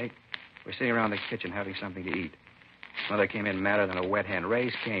 and his date, we were sitting around the kitchen having something to eat. His mother came in madder than a wet hen,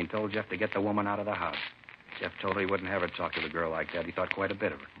 raised Cain, told Jeff to get the woman out of the house. Jeff told her he wouldn't have her talk to the girl like that. He thought quite a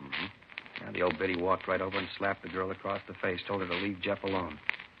bit of her. Mm-hmm. And the old biddy walked right over and slapped the girl across the face, told her to leave Jeff alone.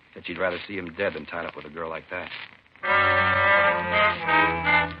 Said she'd rather see him dead than tied up with a girl like that.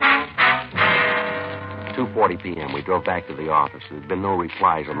 2:40 p.m. We drove back to the office. There had been no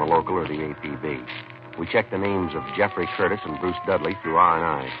replies on the local or the APB. We checked the names of Jeffrey Curtis and Bruce Dudley through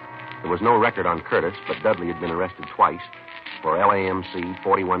R&I. There was no record on Curtis, but Dudley had been arrested twice for LAMC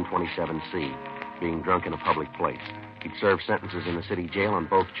 4127C, being drunk in a public place. He'd served sentences in the city jail on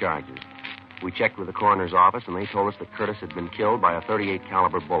both charges. We checked with the coroner's office, and they told us that Curtis had been killed by a .38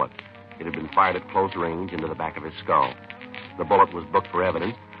 caliber bullet. It had been fired at close range into the back of his skull. The bullet was booked for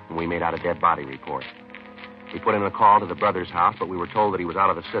evidence, and we made out a dead body report. We put in a call to the brother's house, but we were told that he was out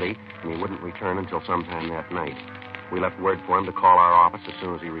of the city, and he wouldn't return until sometime that night. We left word for him to call our office as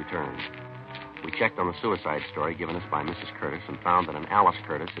soon as he returned. We checked on the suicide story given us by Mrs. Curtis and found that an Alice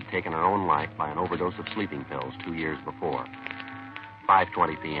Curtis had taken her own life by an overdose of sleeping pills 2 years before.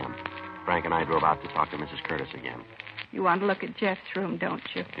 5:20 p.m. Frank and I drove out to talk to Mrs. Curtis again. You want to look at Jeff's room, don't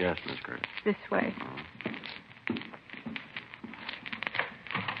you? Yes, Miss Curtis. This way.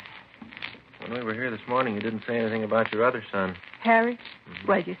 When we were here this morning, you didn't say anything about your other son. Harry? Mm-hmm.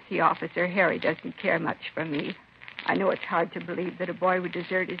 Well, you see, Officer, Harry doesn't care much for me. I know it's hard to believe that a boy would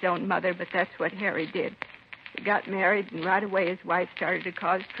desert his own mother, but that's what Harry did. He got married, and right away his wife started to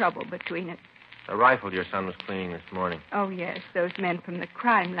cause trouble between us. A rifle your son was cleaning this morning. Oh, yes. Those men from the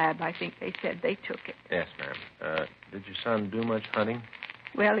crime lab, I think they said they took it. Yes, ma'am. Did your son do much hunting?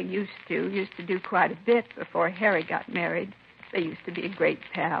 Well, he used to. Used to do quite a bit before Harry got married. They used to be great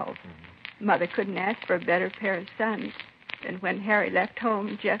pals. Mm-hmm. Mother couldn't ask for a better pair of sons. And when Harry left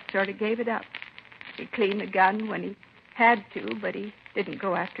home, Jeff sort of gave it up. He cleaned the gun when he had to, but he didn't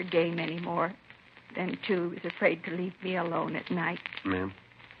go after game anymore. Then, too, he was afraid to leave me alone at night. Ma'am?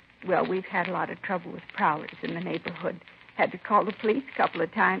 Well, we've had a lot of trouble with prowlers in the neighborhood. Had to call the police a couple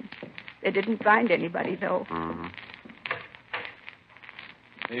of times. They didn't find anybody, though. Mm-hmm.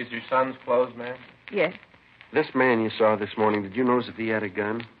 These your son's clothes, ma'am? Yes. This man you saw this morning, did you notice if he had a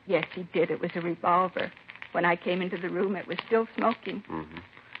gun? Yes, he did. It was a revolver. When I came into the room, it was still smoking. Mm-hmm.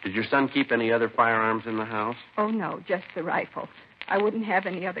 Did your son keep any other firearms in the house? Oh, no, just the rifle. I wouldn't have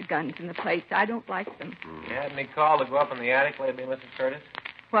any other guns in the place. I don't like them. You had any call to go up in the attic lately, Mrs. Curtis?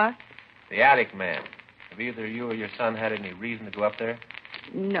 What? The attic, ma'am. Have either you or your son had any reason to go up there?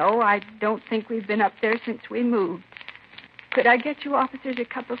 No, I don't think we've been up there since we moved. Could I get you officers a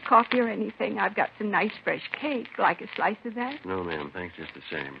cup of coffee or anything? I've got some nice fresh cake. Like a slice of that? No, ma'am. Thanks just the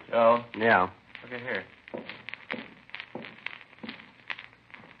same. Oh? Yeah. Look at here.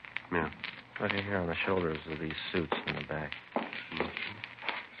 Yeah. Look at here on the shoulders of these suits in the back. You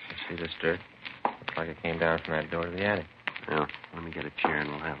see this dirt? Looks like it came down from that door to the attic. Yeah. Let me get a chair and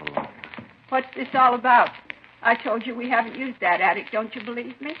we'll have a look. What's this all about? I told you we haven't used that attic. Don't you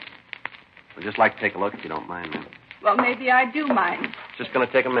believe me? We'd just like to take a look if you don't mind, ma'am. Well, maybe I do mind. It's just going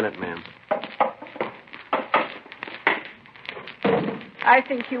to take a minute, ma'am. I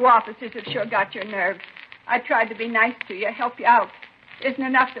think you officers have sure got your nerve. I tried to be nice to you, help you out. Isn't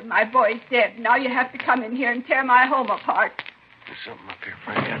enough that my boy's dead. Now you have to come in here and tear my home apart. There's something up here,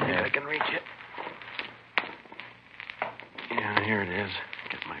 Frank. I think I can reach it. Yeah, here it is.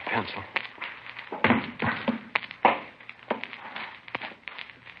 Get my pencil.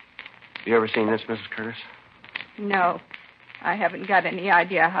 You ever seen this, Mrs. Curtis? No. I haven't got any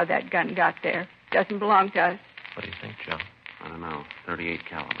idea how that gun got there. Doesn't belong to us. What do you think, Joe? I don't know. 38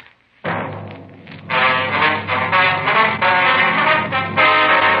 caliber.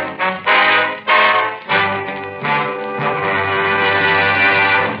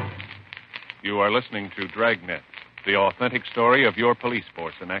 You are listening to Dragnet, the authentic story of your police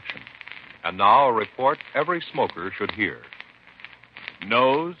force in action. And now a report every smoker should hear.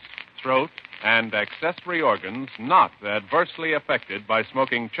 Nose, throat, and accessory organs not adversely affected by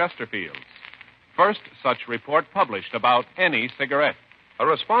smoking Chesterfields. First such report published about any cigarette. A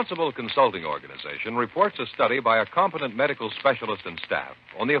responsible consulting organization reports a study by a competent medical specialist and staff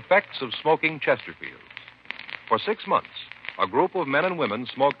on the effects of smoking Chesterfields. For 6 months, a group of men and women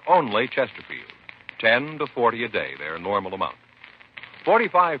smoked only Chesterfields, 10 to 40 a day, their normal amount.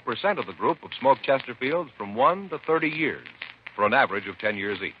 45% of the group have smoked Chesterfields from 1 to 30 years, for an average of 10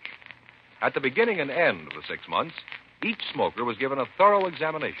 years each. At the beginning and end of the 6 months, each smoker was given a thorough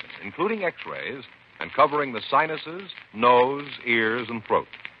examination, including x-rays, and covering the sinuses, nose, ears, and throat.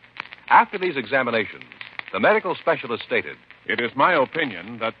 After these examinations, the medical specialist stated, "It is my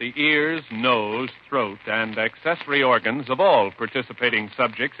opinion that the ears, nose, throat, and accessory organs of all participating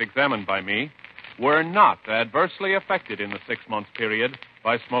subjects examined by me were not adversely affected in the 6-month period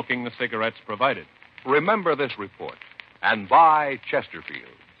by smoking the cigarettes provided." Remember this report and buy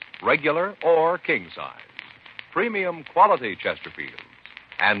Chesterfields, regular or king size. Premium quality Chesterfields,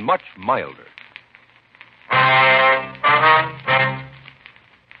 and much milder.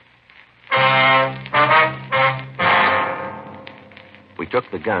 We took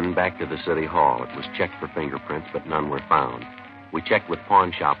the gun back to the city hall. It was checked for fingerprints, but none were found. We checked with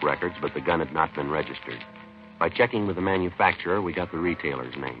pawn shop records, but the gun had not been registered. By checking with the manufacturer, we got the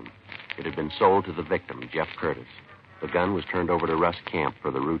retailer's name. It had been sold to the victim, Jeff Curtis. The gun was turned over to Russ Camp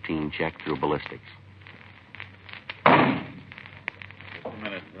for the routine check through ballistics. Just a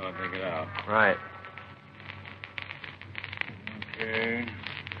minute until I take it out. Right. Okay.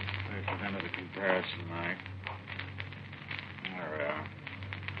 Place it into the comparison knife. There we are.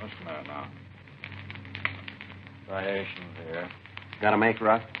 What's the matter now? Striations here. Got a make,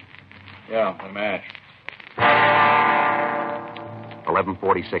 Russ? Yeah, a match.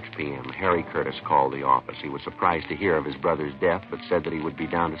 11:46 p.m., Harry Curtis called the office. He was surprised to hear of his brother's death, but said that he would be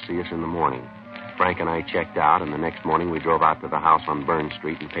down to see us in the morning. Frank and I checked out, and the next morning we drove out to the house on Burn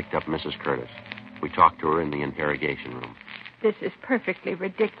Street and picked up Mrs. Curtis. We talked to her in the interrogation room. This is perfectly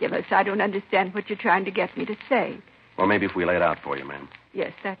ridiculous. I don't understand what you're trying to get me to say. Well, maybe if we lay it out for you, ma'am.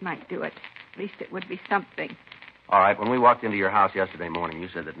 Yes, that might do it. At least it would be something. All right, when we walked into your house yesterday morning, you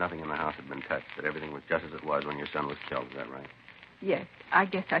said that nothing in the house had been touched, that everything was just as it was when your son was killed. Is that right? Yes, I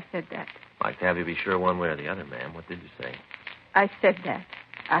guess I said that. I'd like to have you be sure one way or the other, ma'am. What did you say? I said that.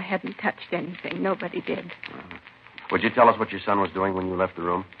 I hadn't touched anything. Nobody did. Uh-huh. Would you tell us what your son was doing when you left the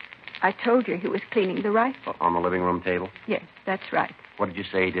room? I told you he was cleaning the rifle. On the living room table? Yes, that's right. What did you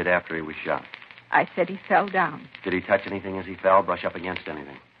say he did after he was shot? I said he fell down. Did he touch anything as he fell, brush up against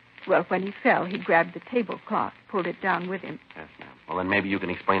anything? Well, when he fell, he grabbed the tablecloth, pulled it down with him. Yes, ma'am. Well, then maybe you can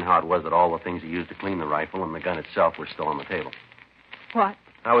explain how it was that all the things he used to clean the rifle and the gun itself were still on the table. What?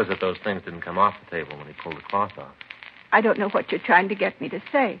 How is it those things didn't come off the table when he pulled the cloth off? I don't know what you're trying to get me to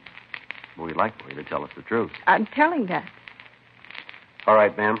say. Well, we'd like for you to tell us the truth. I'm telling that. All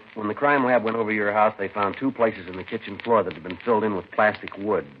right, ma'am. When the crime lab went over your house, they found 2 places in the kitchen floor that had been filled in with plastic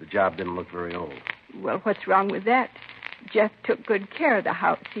wood. The job didn't look very old. Well, what's wrong with that? Jeff took good care of the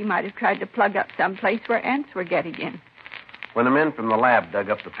house. He might have tried to plug up some place where ants were getting in. When the men from the lab dug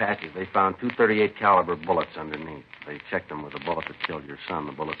up the patches, they found 2 .38 caliber bullets underneath. They checked them with the bullet that killed your son.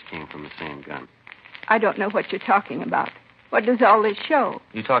 The bullets came from the same gun. I don't know what you're talking about. What does all this show?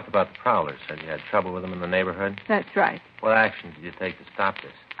 You talked about the prowlers. Said you had trouble with them in the neighborhood? That's right. What action did you take to stop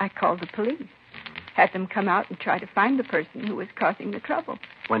this? I called the police. Had them come out and try to find the person who was causing the trouble.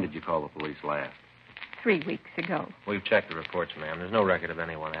 When did you call the police last? 3 weeks ago. We've checked the reports, ma'am. There's no record of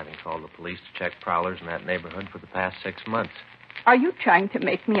anyone having called the police to check prowlers in that neighborhood for the past 6 months. Are you trying to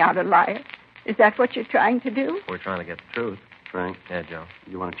make me out a liar? Is that what you're trying to do? We're trying to get the truth. Frank? Yeah, Joe?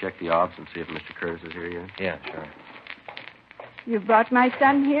 You want to check the office and see if Mr. Curtis is here yet? Yeah, sure. You brought my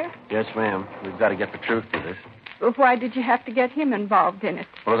son here? Yes, ma'am. We've got to get the truth to this. Well, why did you have to get him involved in it?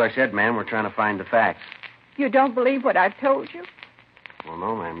 Well, as I said, ma'am, we're trying to find the facts. You don't believe what I've told you? Well,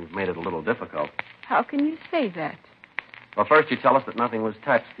 no, ma'am. You've made it a little difficult. How can you say that? Well, first you tell us that nothing was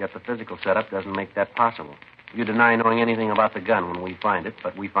touched, yet the physical setup doesn't make that possible. You deny knowing anything about the gun when we find it,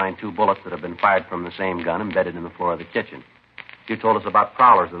 but we find 2 bullets that have been fired from the same gun embedded in the floor of the kitchen. You told us about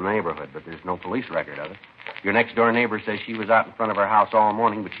prowlers in the neighborhood, but there's no police record of it. Your next-door neighbor says she was out in front of her house all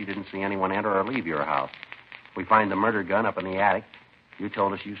morning, but she didn't see anyone enter or leave your house. We find the murder gun up in the attic. You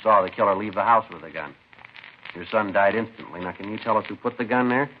told us you saw the killer leave the house with the gun. Your son died instantly. Now, can you tell us who put the gun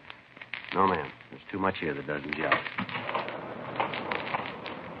there? No, ma'am. There's too much here that doesn't gel.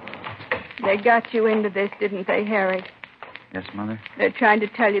 They got you into this, didn't they, Harry? Yes, Mother? They're trying to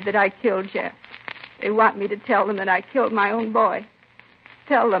tell you that I killed Jeff. They want me to tell them that I killed my own boy.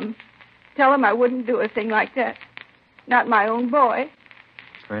 Tell them I wouldn't do a thing like that. Not my own boy.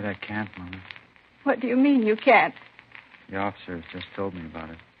 Afraid I can't, Mother. What do you mean you can't? The officers just told me about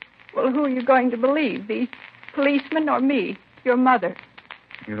it. Well, who are you going to believe? These policemen or me, your mother?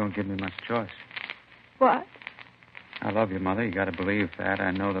 You don't give me much choice. What? I love you, Mother. You got to believe that. I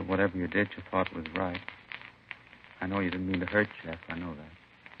know that whatever you did, you thought was right. I know you didn't mean to hurt Jeff. I know that.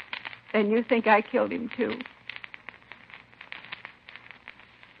 Then you think I killed him, too.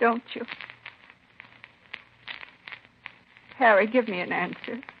 Don't you? Harry, give me an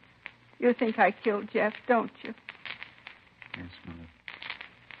answer. You think I killed Jeff, don't you? Yes, Mother.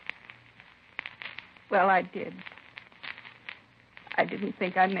 Well, I did. I didn't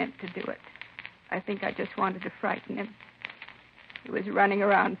think I meant to do it. I think I just wanted to frighten him. He was running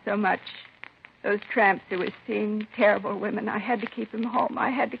around so much. Those tramps he was seeing, terrible women. I had to keep him home. I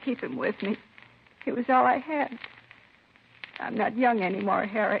had to keep him with me. He was all I had. I'm not young anymore,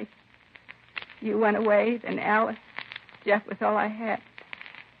 Harry. You went away, then Alice. Jeff was all I had.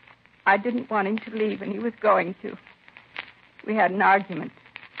 I didn't want him to leave, and he was going to. We had an argument.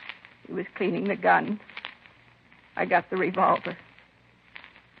 He was cleaning the gun. I got the revolver.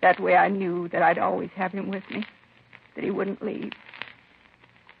 That way I knew that I'd always have him with me, that he wouldn't leave.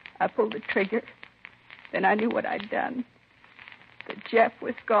 I pulled the trigger. Then I knew what I'd done. That Jeff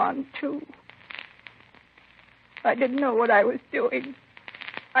was gone, too. I didn't know what I was doing.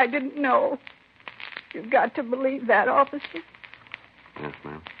 I didn't know. You've got to believe that, officer. Yes,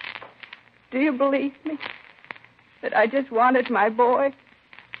 ma'am. Do you believe me? That I just wanted my boy?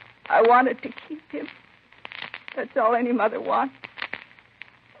 I wanted to keep him. That's all any mother wants.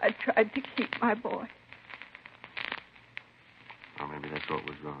 I tried to keep my boy. Or maybe that's what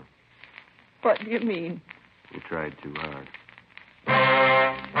was wrong. What do you mean? You tried too hard.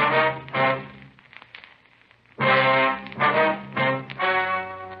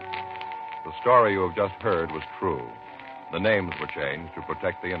 story you have just heard was true. The names were changed to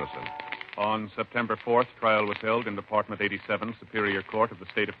protect the innocent. On September 4th, trial was held in Department 87, Superior Court of the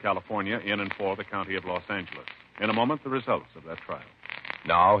State of California, in and for the County of Los Angeles. In a moment, the results of that trial.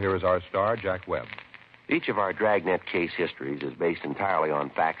 Now, here is our star, Jack Webb. Each of our Dragnet case histories is based entirely on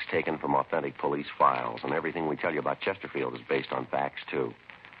facts taken from authentic police files, and everything we tell you about Chesterfield is based on facts, too.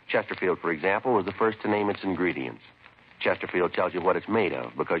 Chesterfield, for example, was the first to name its ingredients. Chesterfield tells you what it's made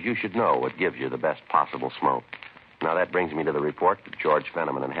of, because you should know what gives you the best possible smoke. Now, that brings me to the report that George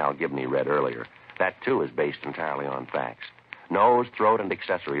Fenneman and Hal Gibney read earlier. That, too, is based entirely on facts. Nose, throat, and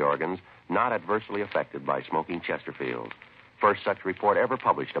accessory organs not adversely affected by smoking Chesterfield. First such report ever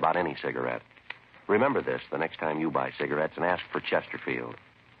published about any cigarette. Remember this the next time you buy cigarettes and ask for Chesterfield.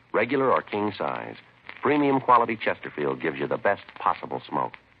 Regular or king size, premium quality Chesterfield gives you the best possible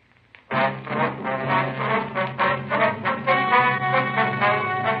smoke.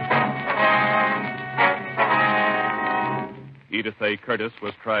 Edith A. Curtis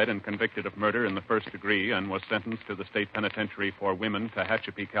was tried and convicted of murder in the first degree and was sentenced to the state penitentiary for women,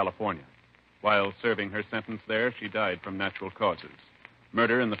 Tehachapi, California. While serving her sentence there, she died from natural causes.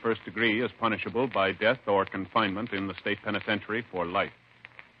 Murder in the first degree is punishable by death or confinement in the state penitentiary for life.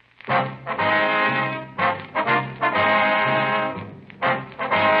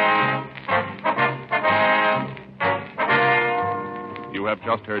 You have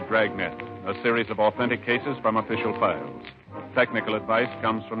just heard Dragnet, a series of authentic cases from official files. Technical advice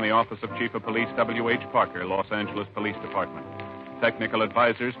comes from the Office of Chief of Police W.H. Parker, Los Angeles Police Department. Technical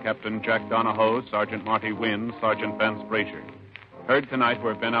advisors, Captain Jack Donahoe, Sergeant Marty Wynn, Sergeant Vance Frazier. Heard tonight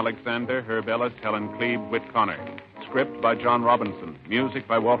were Ben Alexander, Herb Ellis, Helen Klebe, Whit Connor. Script by John Robinson. Music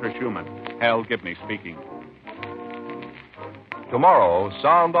by Walter Schumann. Hal Gibney speaking. Tomorrow,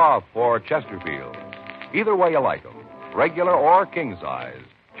 sound off for Chesterfield. Either way you like them, regular or king size,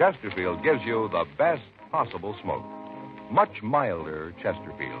 Chesterfield gives you the best possible smoke. Much milder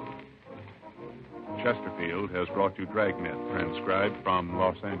Chesterfield. Chesterfield has brought you Dragnet, transcribed from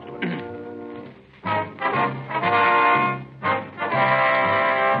Los Angeles.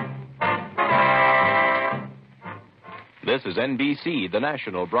 This is NBC, the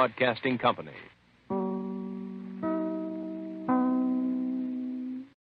national broadcasting company.